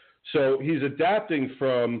minutes. So he's adapting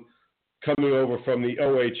from coming over from the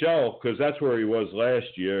OHL because that's where he was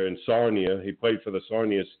last year in Sarnia. He played for the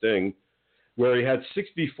Sarnia Sting, where he had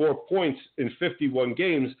 64 points in 51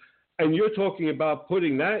 games. And you're talking about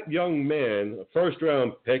putting that young man, a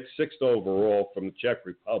first-round pick, 6th overall from the Czech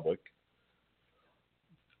Republic,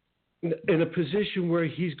 in a position where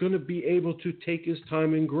he's going to be able to take his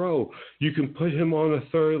time and grow. You can put him on a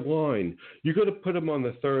third line. You're going to put him on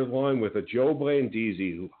the third line with a Joe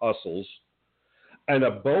Blandisi who hustles and a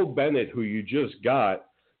Bo Bennett who you just got.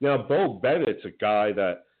 Now, Bo Bennett's a guy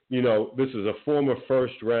that, this is a former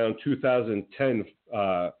first-round 2010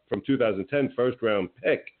 first-round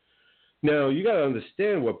pick. Now, you got to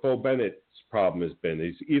understand what Bo Bennett's problem has been.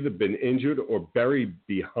 He's either been injured or buried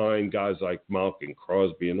behind guys like Malkin,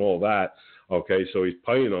 Crosby, and all that. Okay, so he's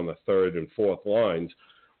playing on the third and fourth lines,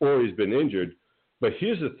 or he's been injured. But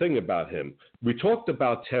here's the thing about him. We talked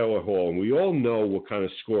about Taylor Hall, and we all know what kind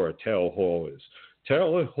of scorer Taylor Hall is.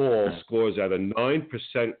 Taylor Hall scores at a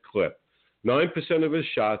 9% clip. 9% of his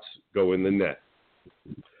shots go in the net.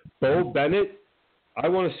 Bo Bennett, I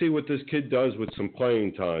want to see what this kid does with some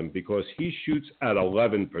playing time because he shoots at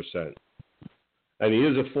 11%. And he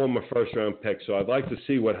is a former first-round pick, so I'd like to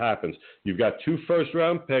see what happens. You've got 2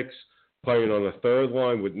 first-round picks playing on the third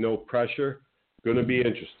line with no pressure. Going to be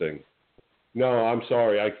interesting. No, I'm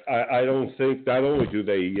sorry. I don't think not only do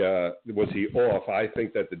they was he off, I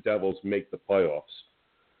think that the Devils make the playoffs.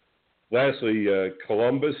 Lastly,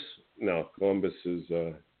 Columbus. No, Columbus needs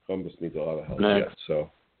a lot of help. Next. Yeah,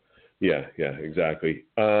 so. Yeah, exactly.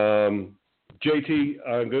 JT,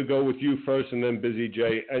 I'm going to go with you first and then Busy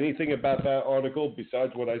J. Anything about that article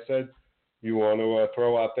besides what I said you want to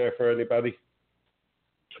throw out there for anybody?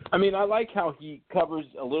 I mean, I like how he covers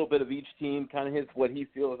a little bit of each team, kind of hits what he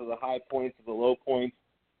feels are the high points and the low points.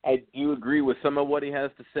 I do agree with some of what he has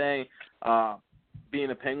to say. Being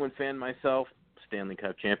a Penguin fan myself, Stanley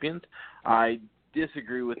Cup champions, I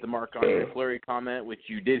disagree with the Marc-Andre Fleury comment, which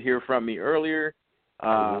you did hear from me earlier.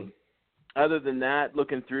 Other than that,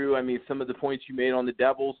 looking through, I mean, some of the points you made on the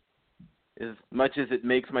Devils, as much as it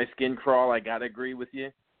makes my skin crawl, I got to agree with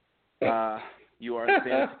you. You are a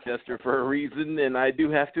Fantasy Jester for a reason, and I do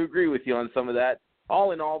have to agree with you on some of that.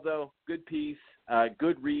 All in all, though, good piece,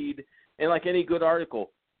 good read, and like any good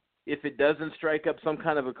article, if it doesn't strike up some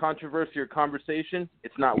kind of a controversy or conversation,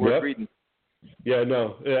 it's not worth reading. Yeah,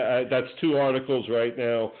 no, that's 2 articles right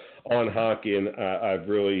now on hockey, and I've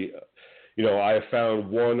really – I found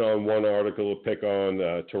one-on-one article to pick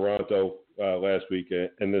on Toronto last week,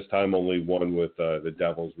 and this time only one with the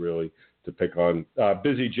Devils really to pick on.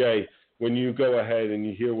 Busy J, when you go ahead and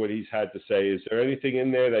you hear what he's had to say, is there anything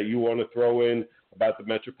in there that you want to throw in about the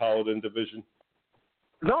Metropolitan Division?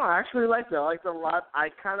 No, I actually like it. I like it a lot. I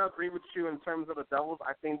kind of agree with you in terms of the Devils.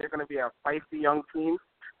 I think they're going to be a feisty young team.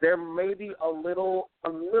 They're maybe a little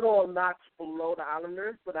notch below the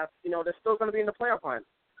Islanders, but that's, they're still going to be in the playoff hunt.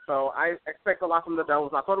 So I expect a lot from the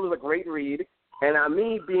Devils. I thought it was a great read. And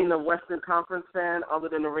me being a Western Conference fan, other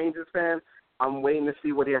than a Rangers fan, I'm waiting to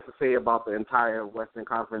see what he has to say about the entire Western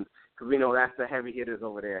Conference because we know that's the heavy hitters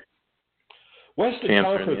over there. Western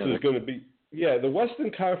Conference is going to be the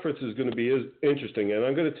Western Conference is going to be interesting. And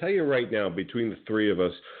I'm going to tell you right now, between the 3 of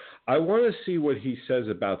us, I want to see what he says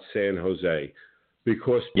about San Jose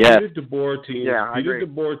because Peter DeBoer teams,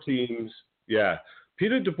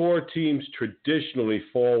 Peter DeBoer teams traditionally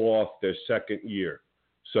fall off their second year.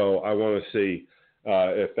 So I want to see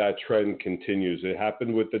if that trend continues. It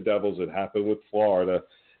happened with the Devils. It happened with Florida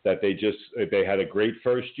that they had a great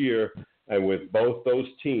first year, and with both those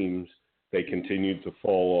teams, they continued to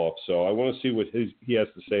fall off. So I want to see what he has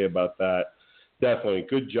to say about that. Definitely.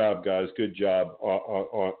 Good job, guys. Good job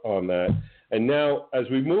on that. And now, as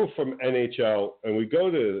we move from NHL and we go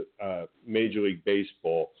to Major League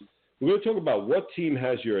Baseball, we're going to talk about what team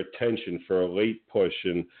has your attention for a late push.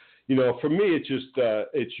 And, for me, it's just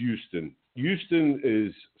it's Houston. Houston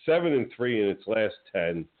is 7-3 in its last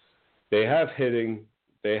 10. They have hitting.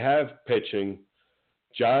 They have pitching.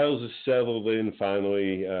 Giles is settled in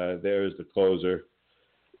finally. There's the closer.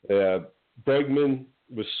 Bregman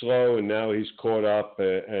was slow, and now he's caught up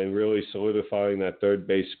and really solidifying that third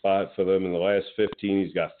base spot for them. In the last 15,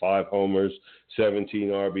 he's got 5 homers, 17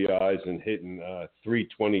 RBIs, and hitting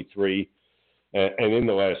 .323. And in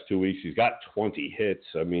the last 2 weeks, he's got 20 hits.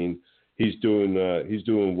 I mean, he's doing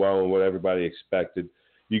well and what everybody expected.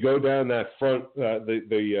 You go down that front,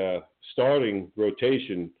 the starting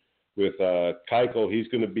rotation with Keuchel. He's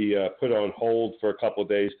going to be put on hold for a couple of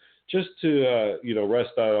days just to rest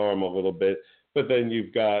that arm a little bit. But then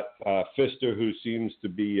you've got Pfister, who seems to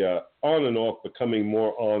be on and off, becoming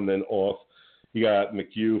more on than off. You got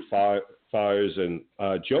McHugh fires and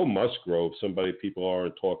Joe Musgrove, somebody people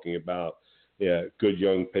aren't talking about. Yeah, good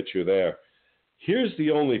young pitcher there. Here's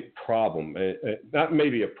the only problem, not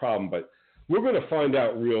maybe a problem, but we're going to find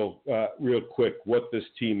out real quick what this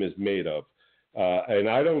team is made of. And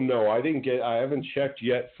I don't know. I haven't checked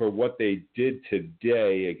yet for what they did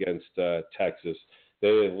today against Texas.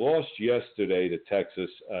 They had lost yesterday to Texas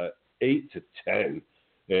 8-10,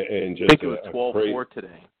 and just I think it was 12-4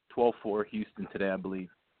 today. 12-4 Houston today, I believe.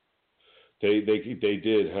 They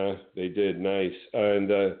did, huh? They did. Nice. And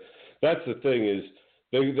that's the thing is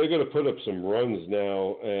they're going to put up some runs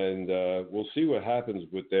now, and we'll see what happens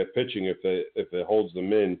with their pitching if it holds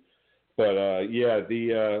them in. But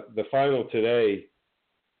the final today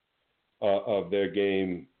of their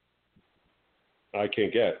game, I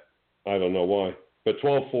can't get. I don't know why. But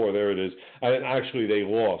 12-4, there it is. And actually, they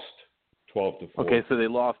lost 12-4. Okay, so they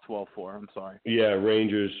lost 12-4. I'm sorry. Yeah,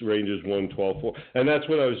 Rangers won 12-4. And that's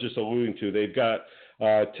what I was just alluding to. They've got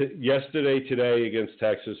today against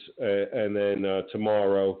Texas, and then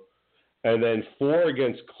tomorrow, and then 4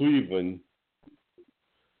 against Cleveland,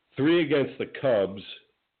 3 against the Cubs,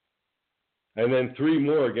 and then 3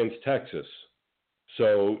 more against Texas.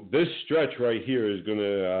 So this stretch right here is going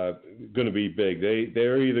to be big.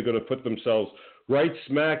 They're either going to put themselves right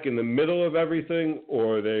smack in the middle of everything,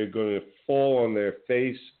 or they're going to fall on their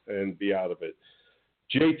face and be out of it.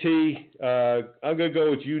 JT, I'm going to go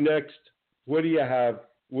with you next. What do you have?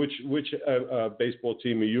 Which baseball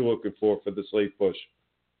team are you looking for this late push?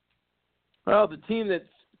 Well, the team that's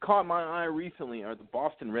caught my eye recently are the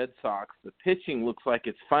Boston Red Sox. The pitching looks like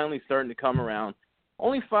it's finally starting to come around.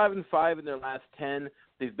 Only 5-5 in their last 10.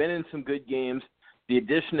 They've been in some good games. The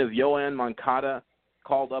addition of Yoan Moncada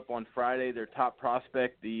called up on Friday, their top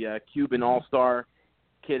prospect, the Cuban All-Star.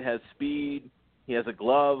 Kid has speed. He has a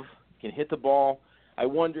glove, can hit the ball. I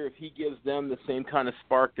wonder if he gives them the same kind of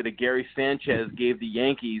spark that a Gary Sanchez gave the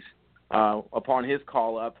Yankees upon his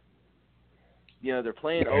call-up. They're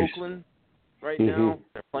playing Oakland right now.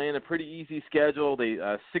 They're playing a pretty easy schedule. They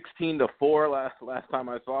 16-4 last time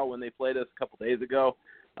I saw when they played us a couple days ago.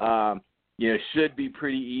 Should be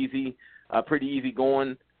pretty easy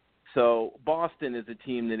going. So Boston is a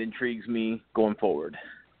team that intrigues me going forward.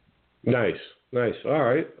 Nice. All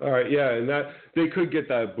right. Yeah, and that they could get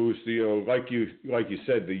that boost. Like you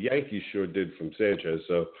said, the Yankees sure did from Sanchez.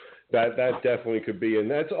 So that definitely could be, and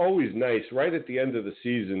that's always nice. Right at the end of the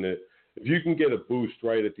season, if you can get a boost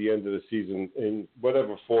right at the end of the season in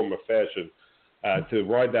whatever form or fashion, to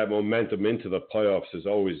ride that momentum into the playoffs is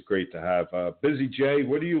always great to have. Busy Jay,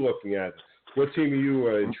 what are you looking at? What team are you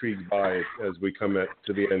intrigued by as we come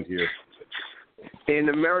to the end here? In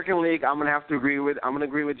the American League, I'm gonna agree with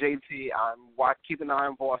JT. Keep an eye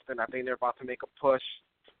on Boston. I think they're about to make a push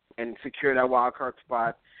and secure that wild card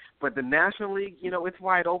spot. But the National League, it's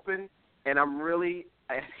wide open, and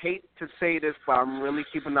I hate to say this, but I'm really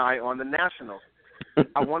keeping an eye on the Nationals.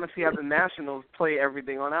 I want to see how the Nationals play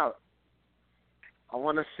everything on out. I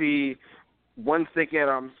want to see once they get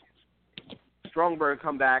Stromberg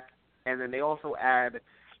come back, and then they also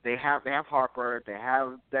they have Harper, they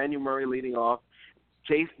have Daniel Murray leading off.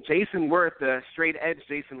 Jason Worth, the straight edge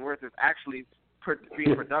Jason Worth, is actually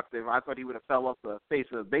being productive. I thought he would have fell off the face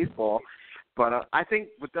of baseball. But I think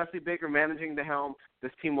with Dusty Baker managing the helm,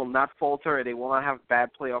 this team will not falter, and they will not have bad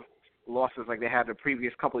playoff losses like they had the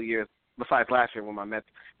previous couple of years, besides last year when my Mets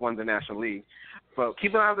won the National League. So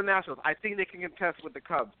keep an eye on the Nationals. I think they can contest with the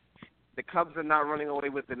Cubs. The Cubs are not running away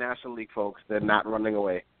with the National League, folks. They're not running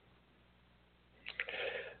away.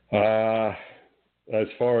 As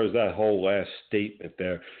far as that whole last statement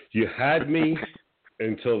there, you had me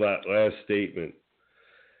until that last statement.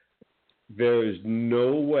 There is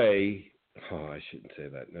no way. Oh, I shouldn't say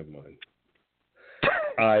that. Never mind.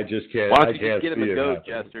 I just can't. Why don't you just get him a goat,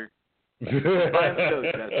 Jester? Buy him a Coke,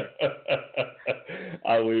 Chester.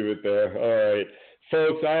 I'll leave it there. All right.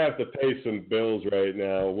 Folks, I have to pay some bills right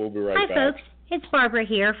now. We'll be right back. Hi, folks. It's Barbara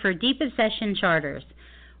here for Deep Obsession Charters.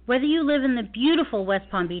 Whether you live in the beautiful West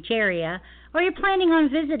Palm Beach area or you're planning on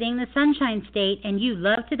visiting the Sunshine State and you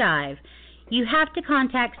love to dive, you have to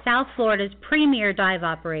contact South Florida's premier dive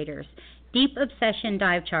operators, Deep Obsession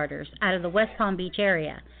Dive Charters, out of the West Palm Beach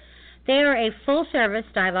area. They are a full-service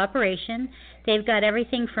dive operation. They've got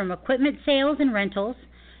everything from equipment sales and rentals,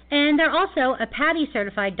 and they're also a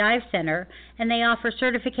PADI-certified dive center, and they offer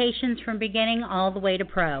certifications from beginning all the way to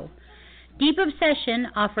pro. Deep Obsession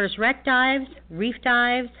offers wreck dives, reef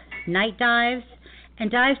dives, night dives, and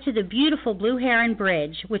dives to the beautiful Blue Heron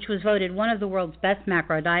Bridge, which was voted one of the world's best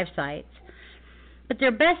macro dive sites. But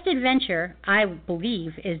their best adventure, I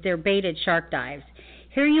believe, is their baited shark dives.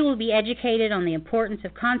 Here you will be educated on the importance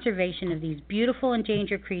of conservation of these beautiful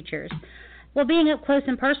endangered creatures while being up close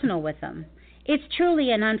and personal with them. It's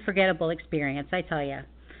truly an unforgettable experience, I tell you.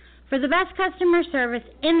 For the best customer service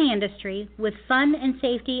in the industry, with fun and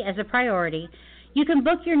safety as a priority, you can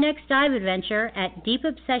book your next dive adventure at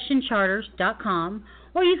deepobsessioncharters.com,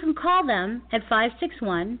 or you can call them at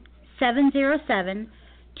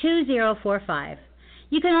 561-707-2045.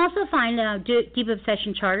 You can also find Deep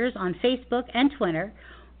Obsession Charters on Facebook and Twitter,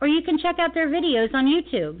 or you can check out their videos on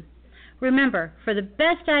YouTube. Remember, for the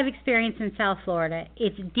best dive experience in South Florida,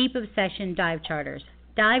 it's Deep Obsession Dive Charters.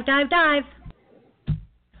 Dive, dive, dive!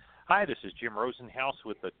 Hi, this is Jim Rosenhaus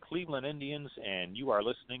with the Cleveland Indians, and you are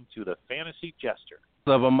listening to the Fantasy Jester.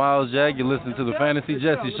 What's up, I'm Miles Jack. You're listening to the Fantasy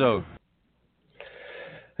Jester Show.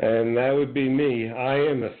 And that would be me. I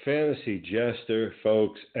am a fantasy jester,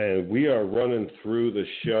 folks, and we are running through the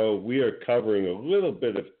show. We are covering a little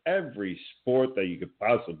bit of every sport that you could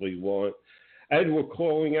possibly want. And we're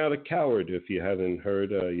calling out a coward. If you haven't heard,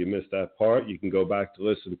 you missed that part, you can go back to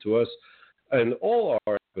listen to us. And all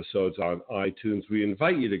our episodes on iTunes, we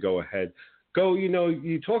invite you to go ahead.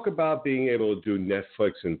 You talk about being able to do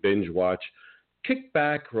Netflix and binge watch. Kick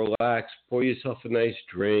back, relax, pour yourself a nice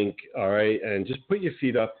drink, all right, and just put your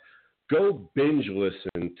feet up. Go binge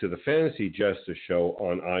listen to the Fantasy Jester Show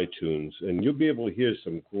on iTunes, and you'll be able to hear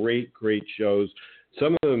some great, great shows.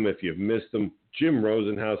 Some of them, if you've missed them, Jim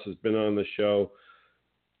Rosenhaus has been on the show.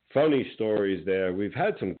 Funny stories there. We've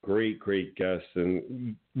had some great, great guests,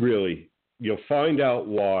 and really, you'll find out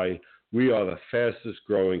why we are the fastest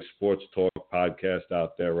growing sports talk podcast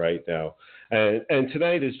out there right now. And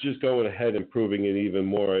tonight is just going ahead and proving it even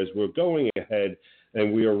more as we're going ahead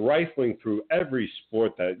and we are rifling through every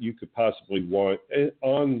sport that you could possibly want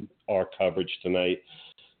on our coverage tonight.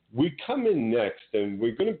 We come in next and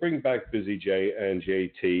we're going to bring back Busy J and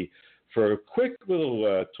JT for a quick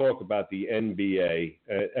little talk about the NBA.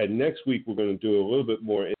 And next week we're going to do a little bit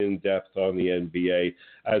more in-depth on the NBA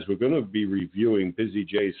as we're going to be reviewing Busy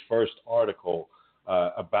J's first article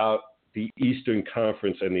about the Eastern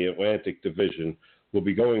Conference and the Atlantic Division. We'll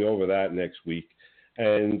be going over that next week.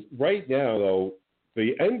 And right now, though,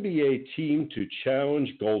 the NBA team to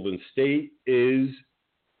challenge Golden State is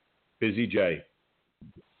Busy J.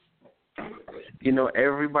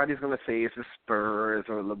 Everybody's going to say it's the Spurs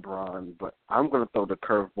or LeBron, but I'm going to throw the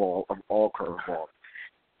curveball of all curveballs.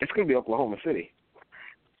 It's going to be Oklahoma City.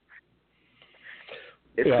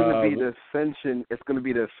 It's going to be the ascension. It's going to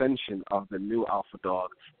be the ascension of the new alpha dog,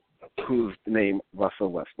 who's named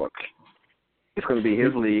Russell Westbrook. It's going to be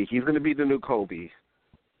his league. He's going to be the new Kobe.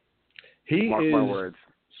 Mark my words.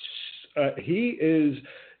 He is.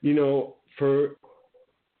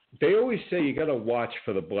 They always say you got to watch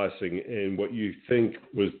for the blessing in what you think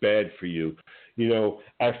was bad for you.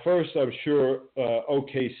 At first, I'm sure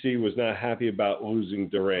OKC was not happy about losing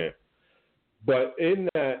Durant. But in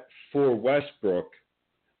that for Westbrook,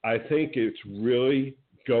 I think it's really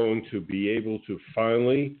going to be able to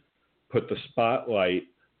finally put the spotlight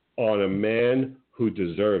on a man who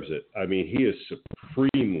deserves it. I mean, he is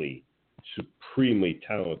supremely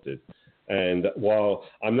talented. And while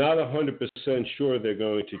I'm not 100% sure they're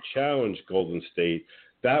going to challenge Golden State,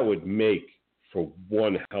 that would make for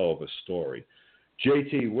one hell of a story.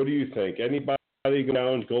 JT, what do you think? Anybody going to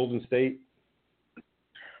challenge Golden State?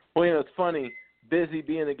 Well, it's funny. Busy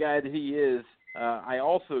being the guy that he is, I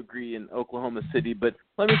also agree in Oklahoma City. But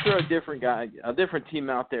let me throw a different team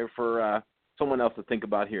out there for someone else to think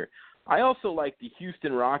about here. I also like the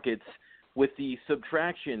Houston Rockets with the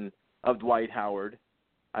subtraction of Dwight Howard.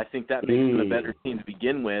 I think that makes them a better team to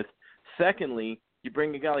begin with. Secondly, you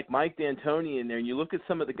bring a guy like Mike D'Antoni in there, and you look at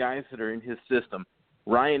some of the guys that are in his system.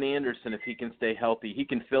 Ryan Anderson, if he can stay healthy, he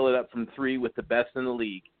can fill it up from three with the best in the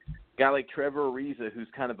league. A guy like Trevor Ariza, who's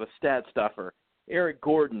kind of a stat stuffer. Eric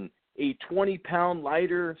Gordon, a 20-pound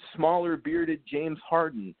lighter, smaller bearded James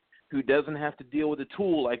Harden who doesn't have to deal with a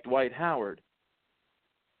tool like Dwight Howard.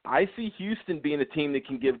 I see Houston being a team that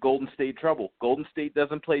can give Golden State trouble. Golden State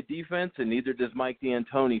doesn't play defense, and neither does Mike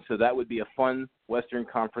D'Antoni, so that would be a fun Western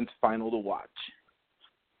Conference final to watch.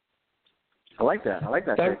 I like that.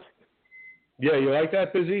 pick. Yeah, you like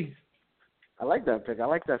that, Busy? I like that pick. I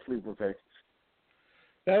like that sleeper pick.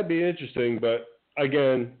 That'd be interesting, but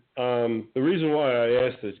again, the reason why I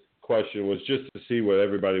asked this question was just to see what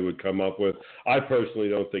everybody would come up with. I personally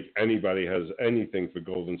don't think anybody has anything for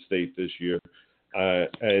Golden State this year.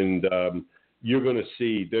 And you're going to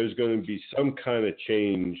see there's going to be some kind of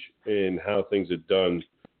change in how things are done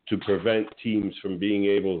to prevent teams from being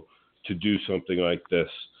able to do something like this.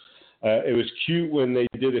 It was cute when they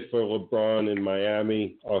did it for LeBron in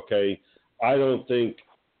Miami. Okay, I don't think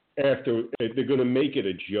they're going to make it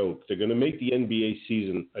a joke. They're going to make the NBA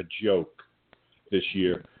season a joke this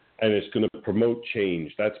year, and it's going to promote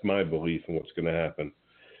change. That's my belief in what's going to happen.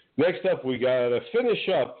 Next up, we got to finish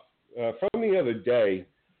up. From the other day,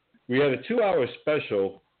 we had a 2-hour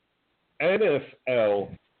special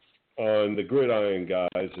NFL on the Gridiron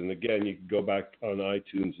Guys, and again, you can go back on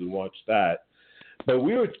iTunes and watch that. But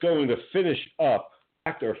we were going to finish up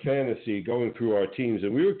after fantasy, going through our teams,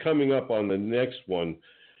 and we were coming up on the next one.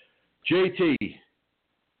 JT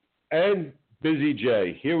and Busy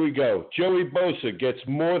J, here we go. Joey Bosa gets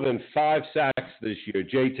more than 5 sacks this year.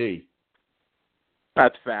 JT.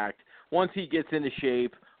 That's fact. Once he gets into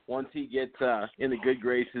shape, once he gets in the good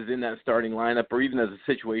graces in that starting lineup, or even as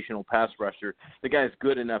a situational pass rusher, the guy's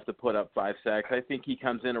good enough to put up 5 sacks. I think he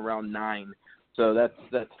comes in around 9, so that's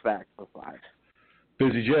fact for 5.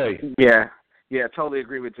 Busy J. Yeah, totally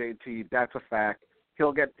agree with JT. That's a fact.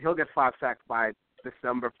 He'll get 5 sacks by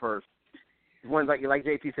December 1st. Once, like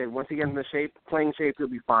JT said, once he gets into shape, playing shape, he'll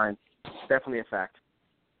be fine. Definitely a fact.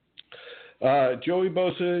 Joey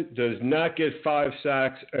Bosa does not get 5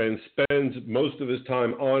 sacks and spends most of his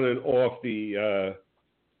time on and off the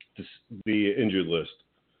injured list.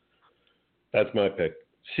 That's my pick.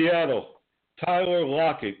 Seattle, Tyler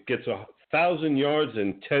Lockett gets 1,000 yards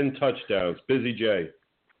and 10 touchdowns. Busy J.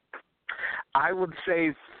 I would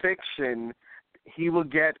say fiction. He will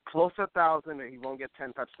get close to 1,000 and he won't get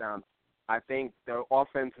 10 touchdowns. I think the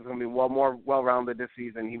offense is going to be more well-rounded this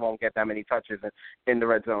season. He won't get that many touches in the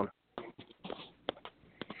red zone.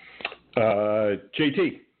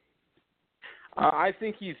 JT. I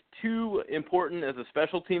think he's too important as a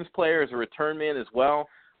special teams player, as a return man as well.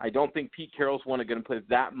 I don't think Pete Carroll's going to put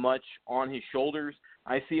that much on his shoulders.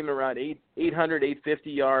 I see him around 800,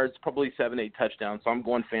 850 yards, probably 7-8 touchdowns. So I'm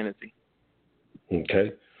going fantasy.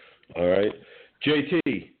 Okay. All right.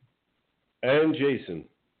 JT and Jason.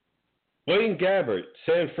 Blaine Gabbert,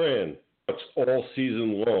 San Fran, all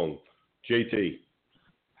season long. JT.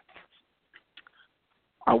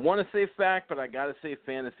 I want to say fact, but I got to say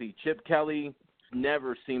fantasy. Chip Kelly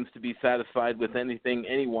never seems to be satisfied with anything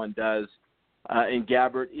anyone does, and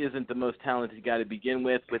Gabbert isn't the most talented guy to begin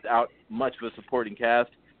with without much of a supporting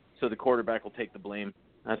cast, so the quarterback will take the blame.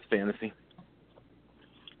 That's fantasy.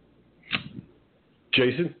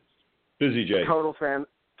 Jason? Busy J. Total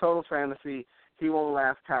fantasy. He won't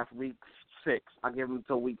last past week 6. I'll give him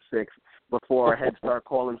until week 6 before heads start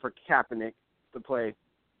calling for Kaepernick to play.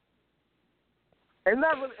 And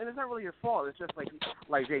it's not really his fault. It's just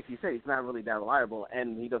like JT said, he's not really that reliable,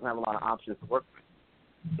 and he doesn't have a lot of options to work with.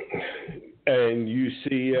 And you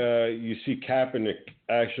see Kaepernick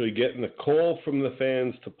actually getting a call from the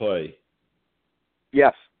fans to play.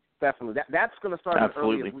 Yes, definitely. That's going to start as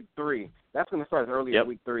Absolutely. early as week 3. That's going to start as early as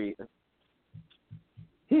week 3.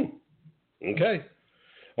 Okay.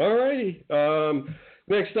 All righty.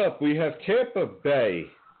 Next up, we have Tampa Bay.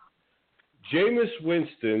 Jameis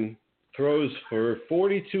Winston throws for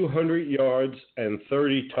 4,200 yards and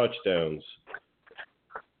 30 touchdowns.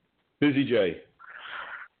 Busy J.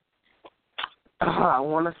 I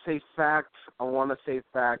want to say fact,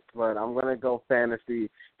 but I'm going to go fantasy.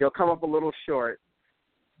 He'll come up a little short.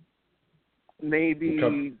 Maybe,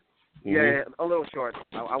 a little short.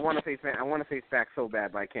 I want to say fact so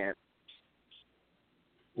bad, but I can't.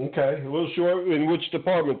 Okay, a little short. In which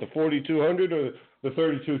department? The 4,200 or the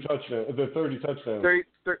 32 touchdowns? The 30 touchdowns.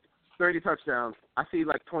 30 touchdowns. I see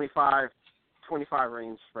like 25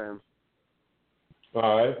 range for him.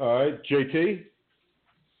 All right. JT?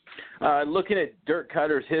 Looking at Dirk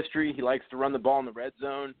Cutter's history, he likes to run the ball in the red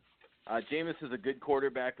zone. Jameis is a good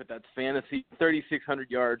quarterback, but that's fantasy. 3,600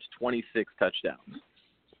 yards, 26 touchdowns.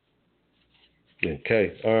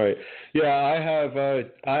 Okay, all right. Yeah,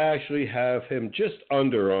 I actually have him just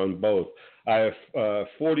under on both. I have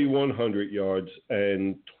 4,100 yards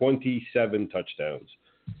and 27 touchdowns.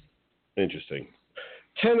 Interesting.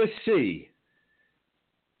 Tennessee.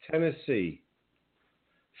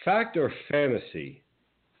 Fact or fantasy?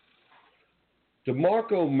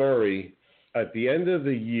 DeMarco Murray at the end of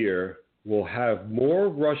the year will have more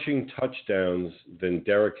rushing touchdowns than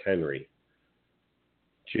Derrick Henry.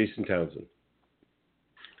 Jason Townsend.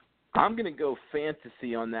 I'm going to go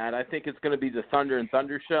fantasy on that. I think it's going to be the Thunder and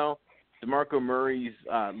Thunder show. DeMarco Murray's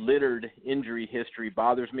littered injury history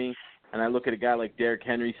bothers me, and I look at a guy like Derrick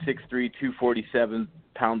Henry, 6'3", 247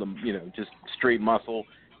 pound, just straight muscle.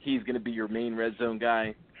 He's going to be your main red zone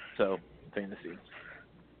guy. So fantasy.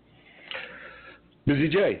 Busy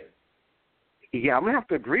J. Yeah, I'm gonna have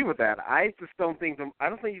to agree with that. I just don't think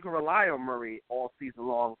you can rely on Murray all season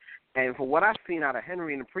long. And for what I've seen out of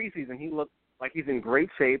Henry in the preseason, he looked like he's in great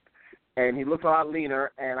shape, and he looks a lot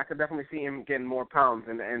leaner. And I could definitely see him getting more pounds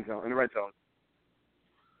in the end zone, in the red zone.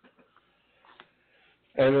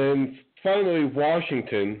 And then finally,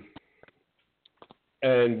 Washington.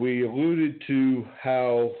 And we alluded to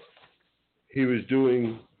how he was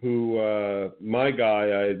doing. My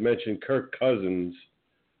guy, I had mentioned Kirk Cousins.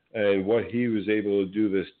 And what he was able to do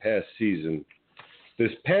this past season.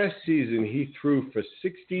 This past season, he threw for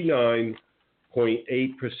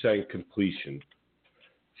 69.8% completion.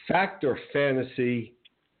 Fact or fantasy,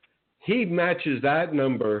 he matches that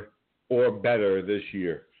number or better this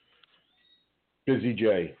year. Busy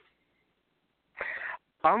J.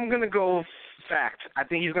 I'm going to go fact. I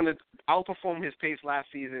think he's going to outperform his pace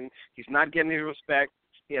last season. He's not getting his respect.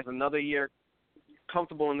 He has another year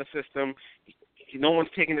comfortable in the system. No one's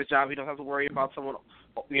taking his job. He doesn't have to worry about someone,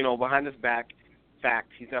 behind his back.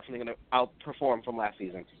 Fact, he's definitely going to outperform from last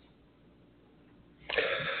season.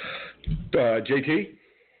 JT?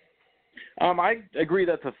 I agree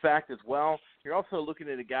that's a fact as well. You're also looking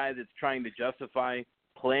at a guy that's trying to justify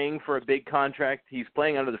playing for a big contract. He's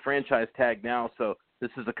playing under the franchise tag now, so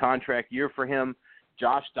this is a contract year for him.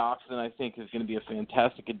 Josh Doctson, I think, is going to be a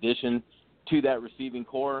fantastic addition to that receiving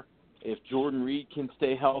core. If Jordan Reed can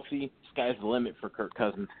stay healthy, sky's the limit for Kirk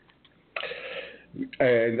Cousins.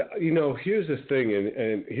 And, here's the thing,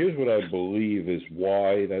 and here's what I believe is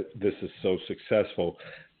why that this is so successful.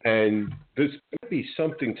 And this might be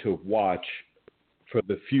something to watch for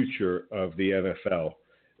the future of the NFL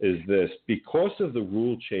is this. Because of the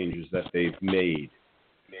rule changes that they've made,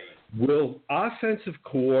 will offensive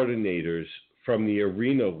coordinators from the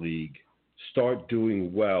Arena League start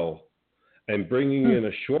doing well and bringing in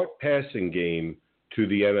a short passing game to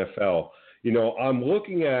the NFL? I'm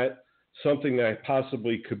looking at something that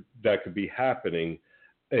possibly could be happening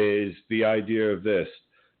is the idea of this,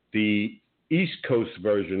 the East Coast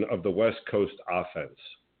version of the West Coast offense.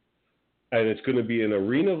 And it's going to be an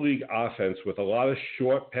Arena League offense with a lot of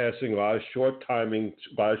short passing, a lot of short timing,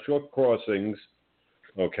 a lot of short crossings,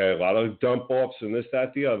 okay, a lot of dump offs and this,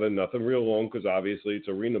 that, the other, nothing real long because obviously it's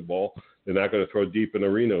arena ball. They're not going to throw deep in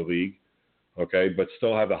Arena League. Okay, but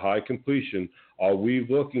still have a high completion. Are we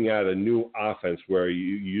looking at a new offense where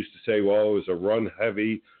you used to say, well, it was a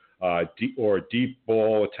run-heavy or a deep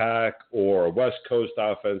ball attack or a West Coast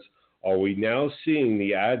offense? Are we now seeing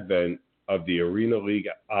the advent of the Arena League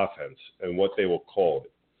offense and what they will call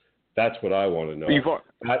it? That's what I want to know.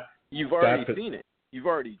 You've already seen it. You've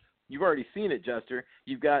already seen it, Jester.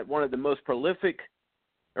 You've got one of the most prolific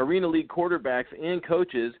Arena League quarterbacks and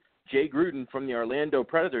coaches, Jay Gruden from the Orlando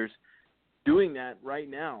Predators, doing that right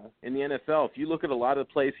now in the NFL. If you look at a lot of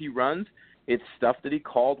the plays he runs, it's stuff that he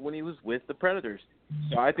called when he was with the Predators.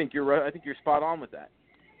 So I think you're right. I think you're spot on with that.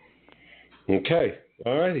 Okay.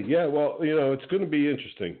 All righty. Yeah, well, it's going to be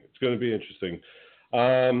interesting.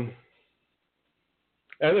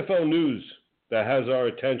 NFL news that has our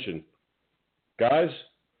attention. Guys,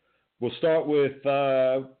 we'll start with,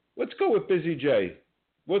 let's go with Busy J.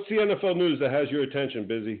 What's the NFL news that has your attention,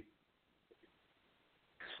 Busy?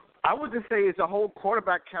 I would just say it's a whole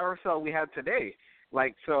quarterback carousel we had today.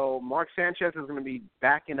 So Mark Sanchez is going to be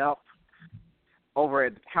backing up over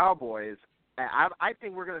at the Cowboys. And I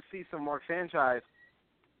think we're going to see some Mark Sanchez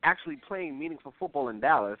actually playing meaningful football in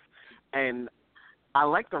Dallas. And I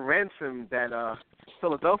like the ransom that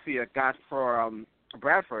Philadelphia got for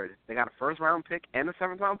Bradford. They got a first-round pick and a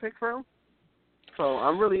seventh-round pick for him. So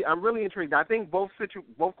I'm really intrigued. I think both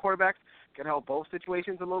quarterbacks can help both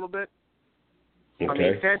situations a little bit. Okay. I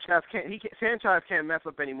mean, Sanchez can't mess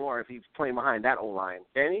up anymore if he's playing behind that O-line,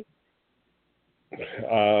 can he?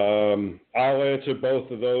 I'll answer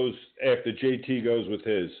both of those after JT goes with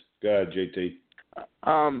his. Go ahead, JT.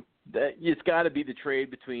 It's got to be the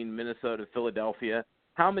trade between Minnesota and Philadelphia.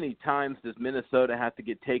 How many times does Minnesota have to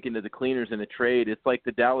get taken to the cleaners in a trade? It's like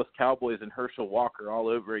the Dallas Cowboys and Herschel Walker all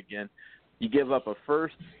over again. You give up a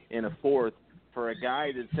first and a fourth for a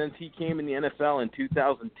guy that since he came in the NFL in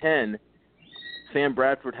 2010, Sam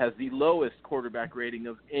Bradford has the lowest quarterback rating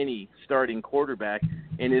of any starting quarterback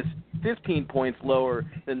and is 15 points lower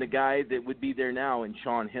than the guy that would be there now in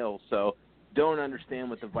Sean Hill. So don't understand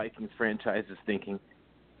what the Vikings franchise is thinking.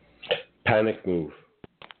 Panic move.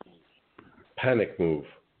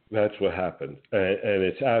 That's what happened. And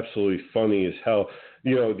it's absolutely funny as hell.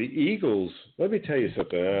 You know, the Eagles, let me tell you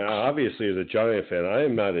something. Obviously, as a Giant fan, I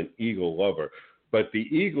am not an Eagle lover, but the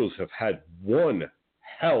Eagles have had one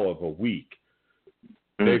hell of a week.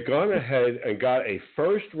 They've gone ahead and got a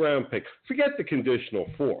first-round pick. Forget the conditional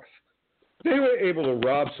fourth. They were able to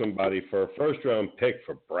rob somebody for a first-round pick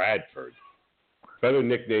for Bradford. Better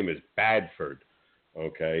nickname is Badford,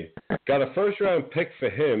 okay? Got a first-round pick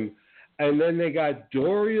for him, and then they got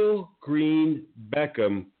Dorial Green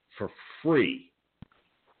Beckham for free.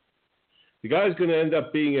 The guy's going to end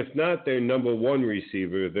up being, if not their number one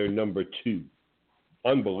receiver, their number two.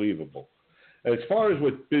 Unbelievable. And as far as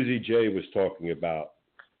what Busy J was talking about,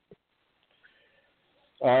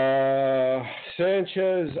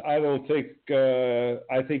 Sanchez, I don't think.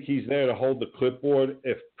 I think he's there to hold the clipboard.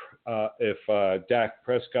 If Dak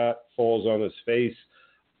Prescott falls on his face,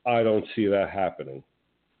 I don't see that happening.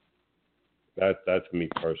 That's me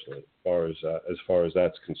personally, as far as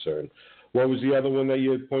that's concerned. What was the other one that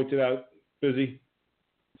you had pointed out, Busy?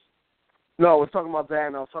 No, I was talking about that,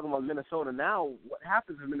 and I was talking about Minnesota. Now, what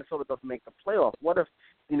happens if Minnesota doesn't make the playoff? What if,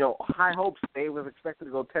 high hopes, they was expected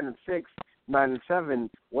to go 10-6, 9-7.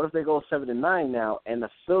 What if they go 7-9 now, and the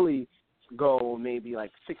Phillies go maybe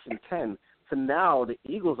like 6-10? So now the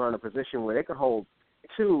Eagles are in a position where they could hold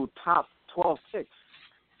 2 top 12 picks.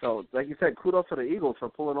 So, like you said, kudos to the Eagles for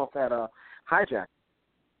pulling off that hijack.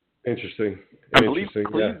 Interesting. I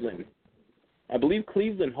believe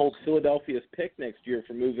Cleveland holds Philadelphia's pick next year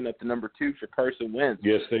for moving up to number 2 for Carson Wentz.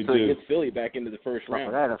 Yes, they do. So it gets Philly back into the first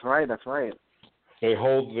round. That's right. They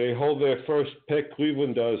hold their first pick,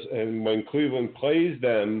 Cleveland does, and when Cleveland plays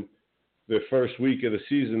them the first week of the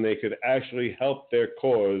season, they could actually help their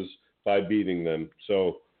cause by beating them.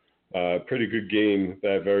 So pretty good game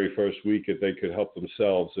that very first week if they could help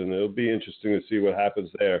themselves, and it'll be interesting to see what happens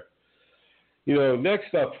there.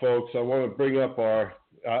 Next up, folks, I want to bring up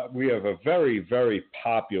we have a very, very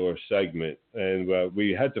popular segment, and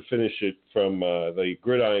we had to finish it from the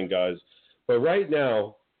Gridiron Guys. But right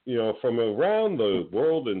now, from around the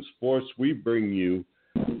world in sports, we bring you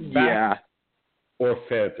fact or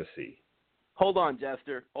fantasy. Hold on,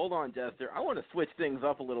 Jester. I want to switch things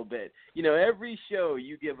up a little bit. Every show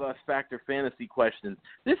you give us fact or fantasy questions.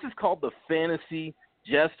 This is called the Fantasy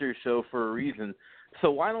Jester Show for a reason.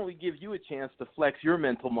 So why don't we give you a chance to flex your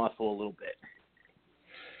mental muscle a little bit?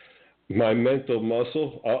 My mental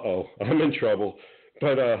muscle? Uh-oh, I'm in trouble.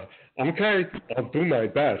 But I'll do my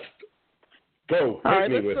best. Go,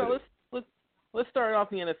 hit me with it. Let's start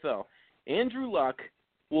off in the NFL. Andrew Luck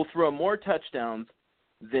will throw more touchdowns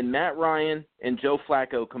than Matt Ryan and Joe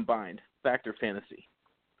Flacco combined. Fact or fantasy?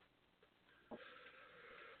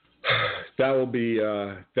 That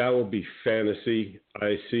will be fantasy.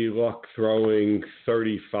 I see Luck throwing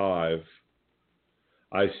 35.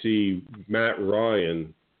 I see Matt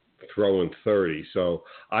Ryan throwing 30. So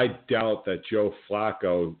I doubt that Joe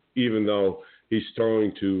Flacco, even though he's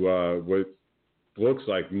throwing to what looks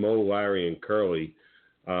like Mo, Larry, and Curly.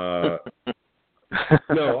 No,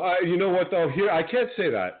 you know what though? Here I can't say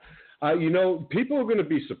that. People are going to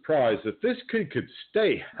be surprised if this kid could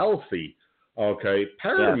stay healthy. Okay,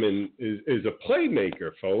 Perriman is a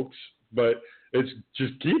playmaker, folks, but it's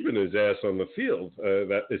just keeping his ass on the field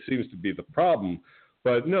that it seems to be the problem.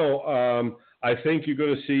 But no, I think you're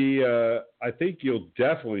going to see. I think you'll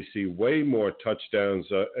definitely see way more touchdowns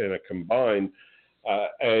in a combined,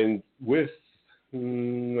 and with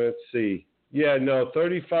let's see,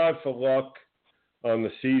 35 for Luck on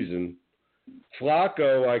the season.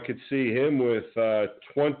 Flacco, I could see him with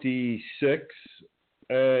 26.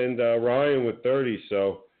 And Ryan with 30,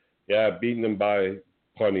 so beating them by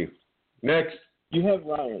plenty. Next, you have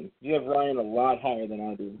Ryan. A lot higher than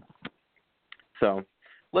I do. So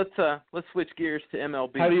let's switch gears to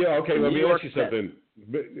MLB. Let me ask you something.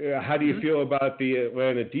 How do you feel about the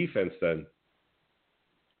Atlanta defense then?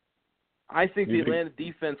 I think the Atlanta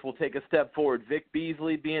defense will take a step forward. Vic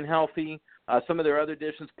Beasley being healthy. Some of their other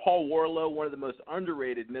additions. Paul Warlow, one of the most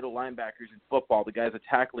underrated middle linebackers in football. The guy's a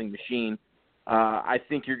tackling machine. I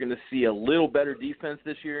think you're going to see a little better defense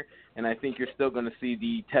this year, and I think you're still going to see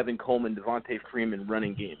the Tevin Coleman, Devontae Freeman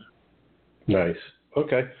running game. Nice.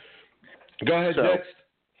 Okay. Go ahead, next.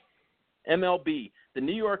 MLB. The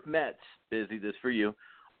New York Mets, Busy, this for you,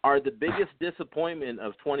 are the biggest disappointment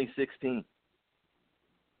of 2016.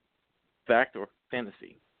 Fact or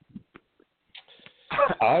fantasy?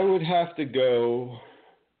 I would have to go.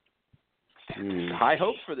 High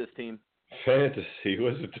hopes for this team. Fantasy.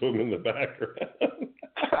 Listen to him in the background.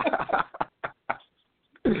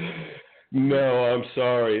 No, I'm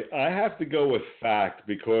sorry. I have to go with fact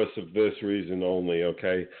because of this reason only,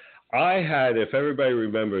 okay? I had, if everybody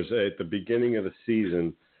remembers, at the beginning of the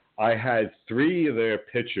season, I had 3 of their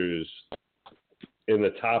pitchers in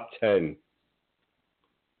the top 10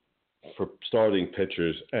 for starting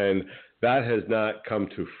pitchers, and that has not come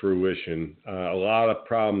to fruition. A lot of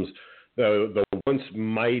problems. The once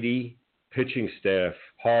mighty pitching staff,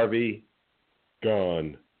 Harvey,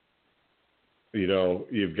 gone. You know,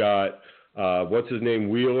 you've got, what's his name,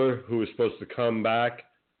 Wheeler, who was supposed to come back.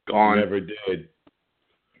 Gone. Never did.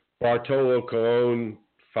 Bartolo Colon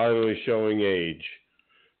finally showing age.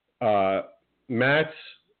 Matz,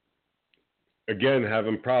 again,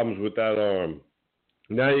 having problems with that arm.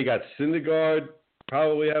 Now you got Syndergaard,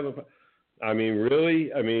 probably having. I mean,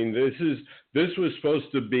 really? I mean, this was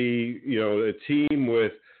supposed to be, you know, a team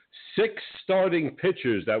with 6 starting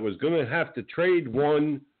pitchers that was going to have to trade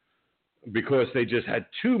one because they just had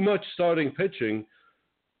too much starting pitching.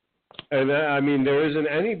 And, I mean, there isn't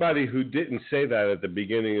anybody who didn't say that at the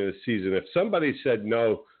beginning of the season. If somebody said,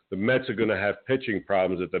 no, the Mets are going to have pitching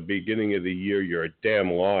problems at the beginning of the year, you're a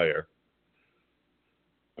damn liar.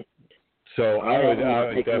 So I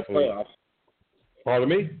would definitely. Pardon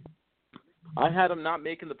me? I had them not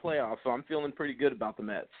making the playoffs, so I'm feeling pretty good about the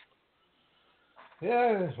Mets.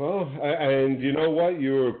 Yeah, well, and you know what?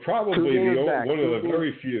 You were probably one of the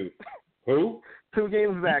very few. Who? 2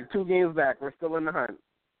 games back. 2 games back. We're still in the hunt.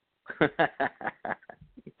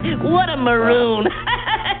 What a maroon.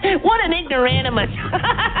 What an ignoramus.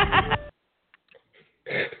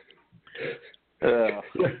 Yeah,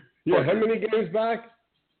 how many games back?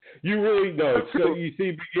 You really know. So you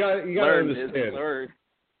see, you got to understand.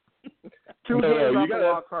 2 games off the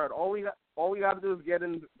wild card. All we got to do is get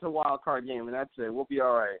into wild card game, and that's it. We'll be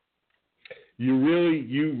all right. You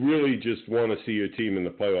really just want to see your team in the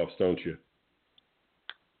playoffs, don't you?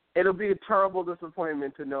 It'll be a terrible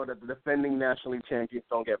disappointment to know that the defending National League champions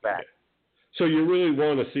don't get back. So you really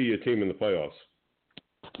want to see your team in the playoffs?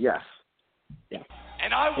 Yes. Yeah.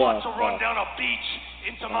 And I want to run down a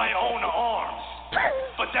beach into my own arms,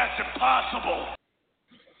 but that's impossible.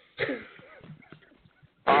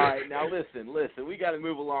 All right, now listen. We got to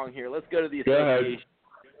move along here. Let's go to the association.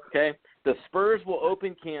 Okay? The Spurs will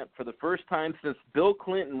open camp for the first time since Bill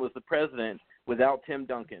Clinton was the president without Tim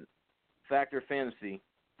Duncan. Fact or fantasy?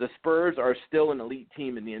 The Spurs are still an elite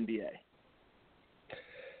team in the NBA.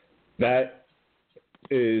 That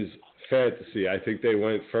is fantasy. I think they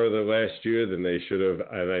went further last year than they should have,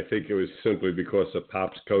 and I think it was simply because of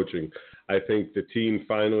Pop's coaching. I think the team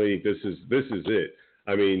finally, this is it.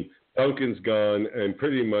 I mean, Duncan's gone, and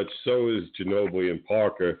pretty much so is Ginobili and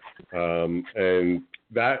Parker, and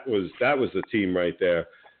that was the team right there.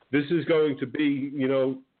 This is going to be,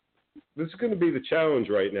 this is going to be the challenge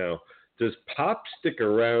right now. Does Pop stick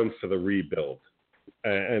around for the rebuild?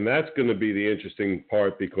 And that's going to be the interesting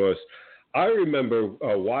part, because I remember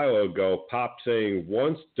a while ago Pop saying,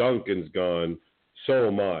 once Duncan's gone, so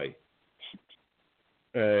am I.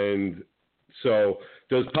 And so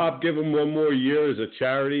does Pop give him one more year as a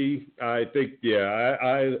charity? I think,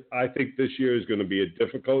 I think this year is going to be a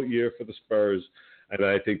difficult year for the Spurs. And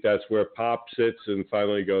I think that's where Pop sits and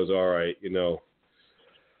finally goes, all right,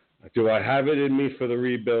 do I have it in me for the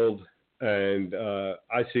rebuild? And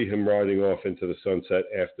I see him riding off into the sunset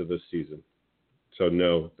after this season. So,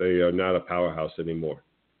 no, they are not a powerhouse anymore.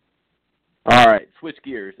 All right, switch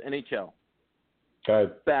gears. NHL.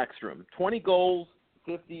 Okay. Backstrom, 20 goals,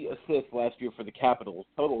 50 assists last year for the Capitals,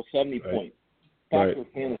 total 70 points. Fact or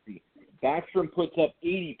fantasy? Backstrom puts up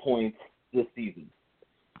 80 points this season.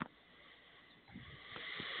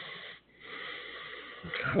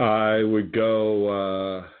 I would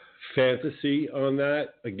go fantasy on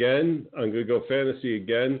that again. I'm going to go fantasy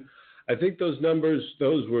again. I think those numbers,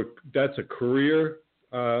 that's a career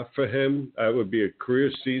for him. That would be a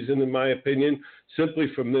career season, in my opinion, simply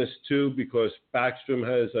from this, too, because Backstrom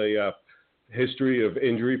has a history of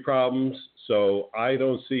injury problems. So I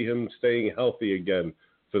don't see him staying healthy again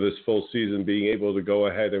for this full season, being able to go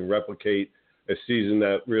ahead and replicate a season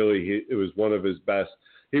that really it was one of his best.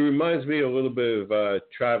 He reminds me a little bit of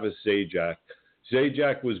Travis Zajac.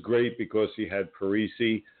 Zajac was great because he had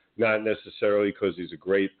Parisi, not necessarily because he's a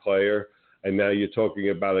great player. And now you're talking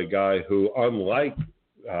about a guy who, unlike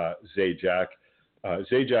Zajac,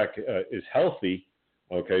 Zajac is healthy,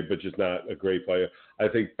 okay, but just not a great player. I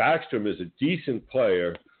think Backstrom is a decent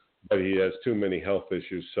player, but he has too many health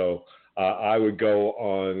issues. So I would go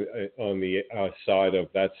on the side of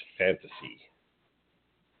that's fantasy.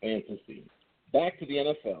 Fantasy. Back to the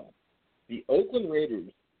NFL. The Oakland Raiders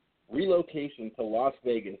relocation to Las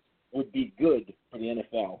Vegas would be good for the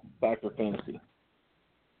NFL. Back for fantasy.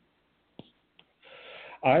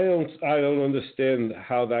 I don't understand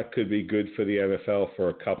how that could be good for the NFL for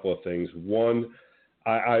a couple of things. One,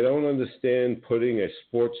 I don't understand putting a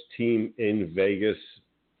sports team in Vegas.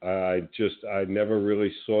 I never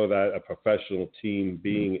really saw that, a professional team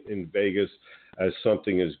being in Vegas, as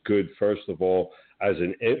something as good, first of all, as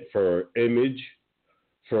for image,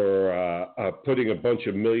 for putting a bunch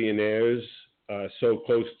of millionaires so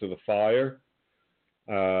close to the fire.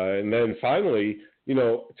 And then finally,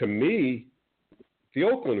 to me, the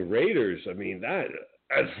Oakland Raiders, I mean, that's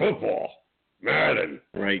football. Madden.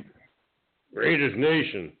 Right. Raiders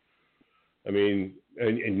Nation. I mean,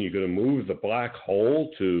 and you're going to move the black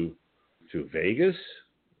hole to Vegas?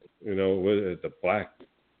 The black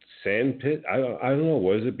sand pit? I don't know.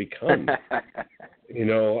 What does it become?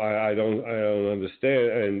 I don't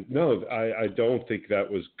understand. And no, I don't think that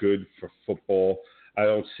was good for football. I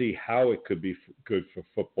don't see how it could be good for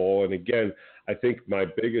football. And again, I think my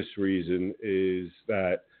biggest reason is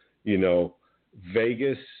that,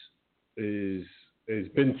 Vegas has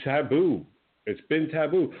been taboo. It's been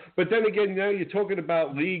taboo. But then again, now you're talking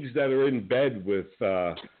about leagues that are in bed with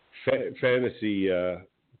fantasy,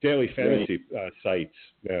 daily fantasy sites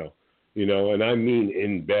now, and I mean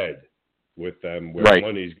in bed with them where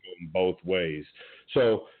money's going both ways.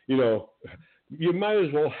 So, you might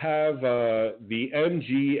as well have the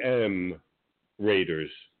MGM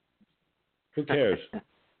Raiders. Who cares?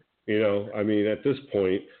 I mean, at this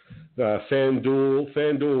point,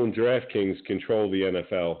 FanDuel and DraftKings control the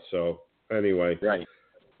NFL. So, anyway. Right.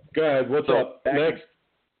 Go ahead. What's up? Next.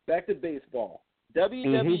 Back to baseball.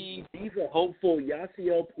 WWE Diva hopeful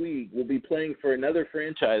Yasiel Puig will be playing for another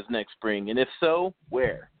franchise next spring, and if so,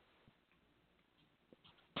 where?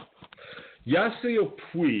 Yasiel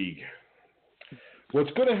Puig.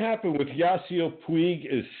 What's going to happen with Yasiel Puig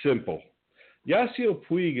is simple. Yasiel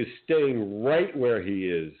Puig is staying right where he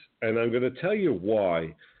is, and I'm going to tell you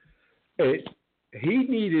why. He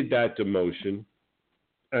needed that demotion,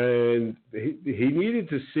 and he needed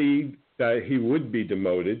to see that he would be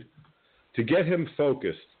demoted to get him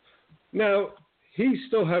focused. Now, he's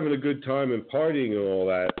still having a good time and partying and all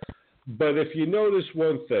that, but if you notice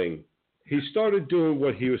one thing, he started doing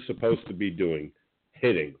what he was supposed to be doing,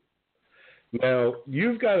 hitting. Now,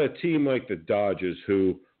 you've got a team like the Dodgers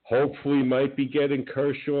who hopefully might be getting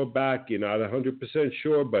Kershaw back. You're not 100%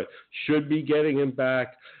 sure, but should be getting him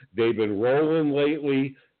back. They've been rolling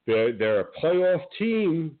lately. They're a playoff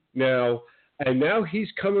team now, and now he's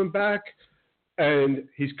coming back, and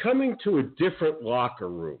he's coming to a different locker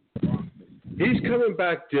room. He's coming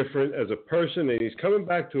back different as a person, and he's coming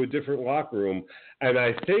back to a different locker room, and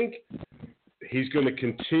I think he's going to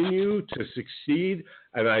continue to succeed,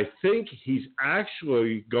 and I think he's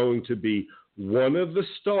actually going to be one of the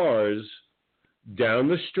stars down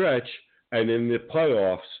the stretch and in the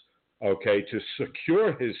playoffs, okay, to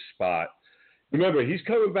secure his spot. Remember, he's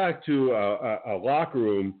coming back to a locker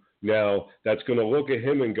room now that's going to look at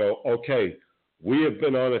him and go, okay, we have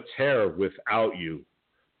been on a tear without you.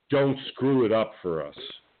 Don't screw it up for us.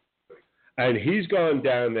 And he's gone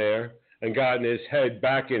down there and gotten his head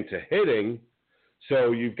back into hitting.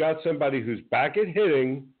 So you've got somebody who's back at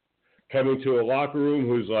hitting coming to a locker room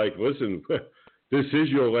who's like, listen, this is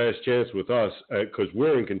your last chance with us because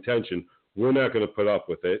we're in contention. We're not going to put up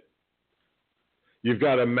with it. You've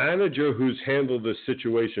got a manager who's handled this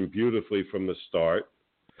situation beautifully from the start.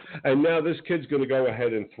 And now this kid's going to go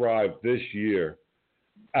ahead and thrive this year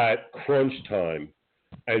at crunch time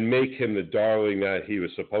and make him the darling that he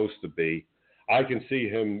was supposed to be. I can see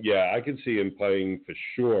him playing for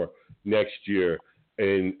sure next year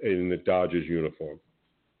in the Dodgers uniform.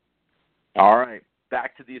 All right,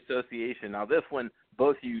 back to the association. Now this one,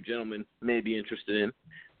 both of you gentlemen may be interested in.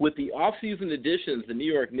 With the off-season additions the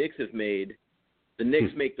New York Knicks have made, the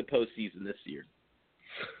Knicks make the postseason this year.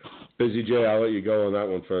 Busy J, I'll let you go on that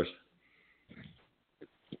one first.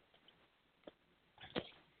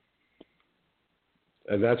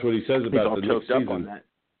 And that's what he says about the next season. On that.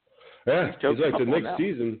 Yeah, he's like the next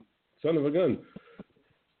season, son of a gun.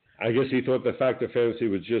 I guess he thought the Factor Fantasy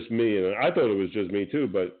was just me, and I thought it was just me too,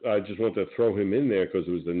 but I just wanted to throw him in there because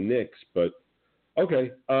it was the Knicks. But,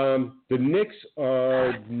 okay, the Knicks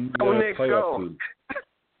are the playoff team.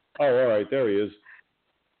 Oh, all right, there he is.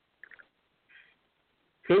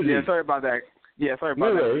 Busy. Yeah, sorry about that.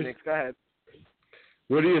 Knicks, go ahead.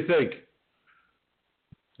 What do you think?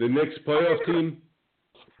 The Knicks playoff team?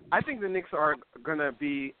 I think the Knicks are going to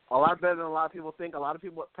be a lot better than a lot of people think. A lot of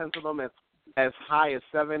people pencil them as high as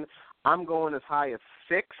 7. I'm going as high as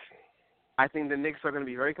 6. I think the Knicks are going to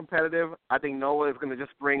be very competitive. I think Noah is going to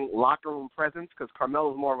just bring locker room presence because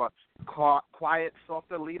Carmelo's more of a quiet,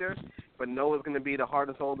 softer leader, but Noah's going to be the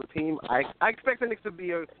hardest of the team. I expect the Knicks to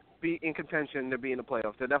be in contention to be in the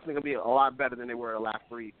playoffs. They're definitely going to be a lot better than they were the last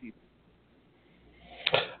 3 seasons.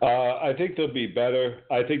 I think they'll be better.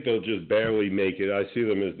 I think they'll just barely make it. I see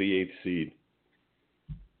them as the 8th seed.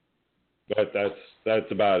 But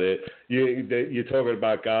that's about it. You're talking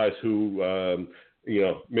about guys who,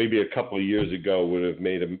 maybe a couple of years ago would have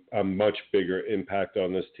made a much bigger impact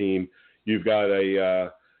on this team. You've got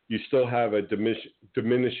you still have a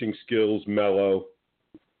diminishing skills Melo.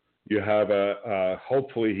 You have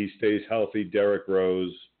hopefully he stays healthy, Derrick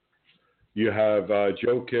Rose. You have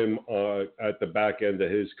Joakim at the back end of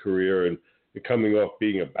his career and coming off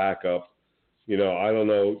being a backup. I don't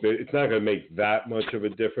know. It's not going to make that much of a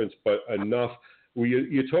difference, but enough.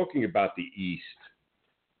 You're talking about the East.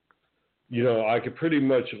 I could pretty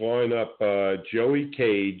much line up Joey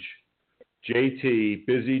Cage, JT,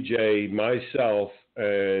 Busy J, myself,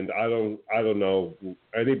 and I don't know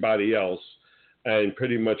anybody else, and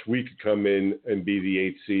pretty much we could come in and be the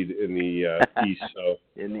 8th seed in the East. So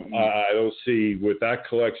I don't see with that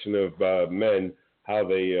collection of men how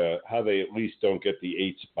they at least don't get the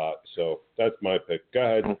 8th spot. So that's my pick. Go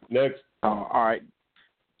ahead. Next. All right.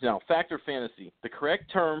 Now, Factor Fantasy. The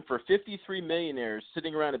correct term for 53 millionaires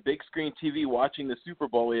sitting around a big screen TV watching the Super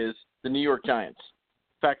Bowl is the New York Giants.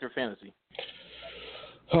 Factor Fantasy.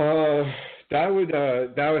 That would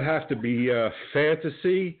have to be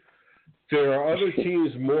fantasy. There are other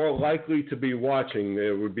teams more likely to be watching.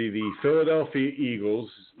 There would be the Philadelphia Eagles,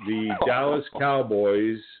 the Dallas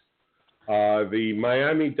Cowboys, the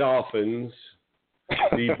Miami Dolphins,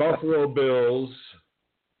 the Buffalo Bills.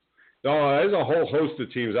 No, there's a whole host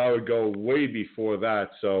of teams. I would go way before that.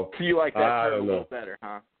 So you like that term a little better,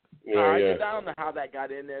 huh? Yeah, I don't know how that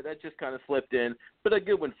got in there. That just kind of slipped in, but a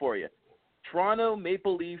good one for you. Toronto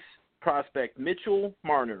Maple Leafs prospect Mitchell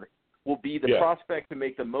Marner will be the prospect to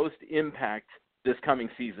make the most impact this coming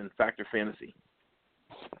season. Factor Fantasy.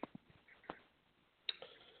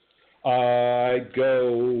 I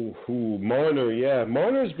go Marner. Yeah,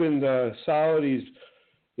 Marner's been solid.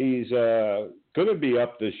 He's going to be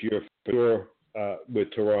up this year for sure with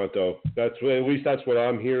Toronto. At least that's what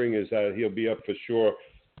I'm hearing is that he'll be up for sure.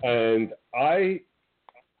 And I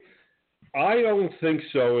don't think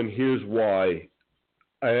so, and here's why.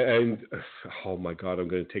 And oh my God, I'm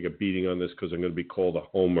going to take a beating on this because I'm going to be called a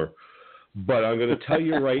homer. But I'm going to tell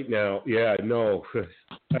you right now,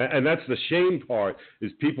 and that's the shame part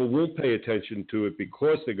is people won't pay attention to it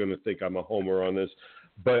because they're going to think I'm a homer on this.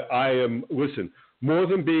 But listen, more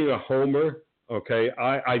than being a homer, okay,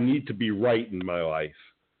 I need to be right in my life.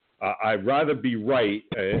 I'd rather be right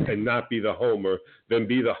and not be the homer than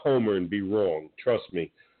be the homer and be wrong. Trust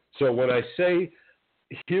me. So when I say,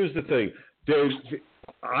 here's the thing,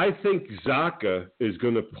 I think Zaka is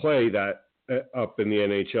going to play that up in the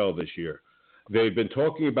NHL this year. They've been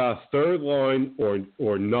talking about third line or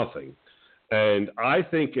nothing. And I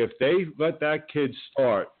think if they let that kid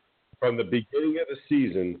start from the beginning of the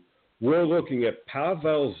season, we're looking at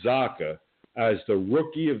Pavel Zacha as the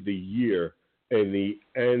rookie of the year in the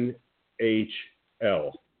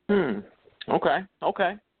NHL. Okay.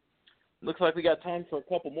 Looks like we got time for a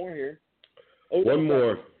couple more here. One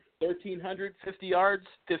more. 1,350 yards,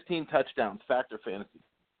 15 touchdowns. Factor Fantasy.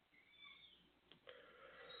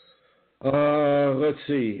 Let's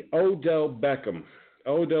see. Odell Beckham.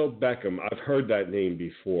 I've heard that name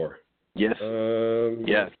before. Yes.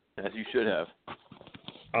 Yes, as you should have.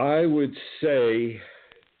 I would say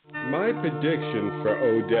my prediction for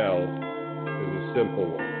Odell is a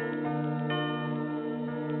simple one.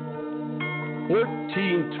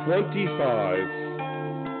 14-25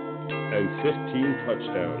 and 15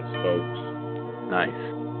 touchdowns, folks. Nice.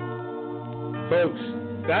 Folks,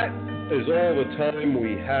 that is all the time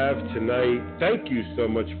we have tonight. Thank you so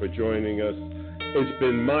much for joining us. It's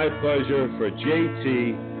been my pleasure for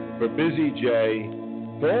JT, for Busy J,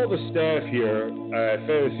 for all the staff here at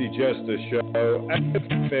Fantasy Jester Show at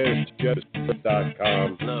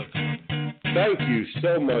fantasyjester.com. Thank you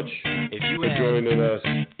so much for joining us.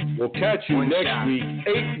 We'll catch you next week,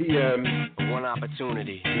 8 p.m. One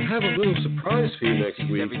opportunity. We have a little surprise for you next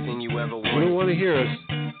week. Everything you ever wanted. You don't want to hear us.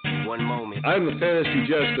 One moment. I'm the Fantasy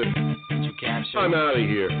Jester. Did you capture? I'm out of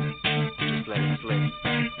here. Just let it slip.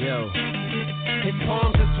 Yo. His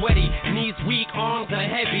palms are sweaty, knees weak, arms are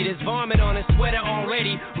heavy. There's vomit on his sweater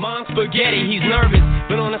already. Mom's spaghetti, he's nervous,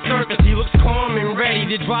 but on the surface he looks calm and ready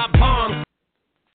to drop bombs.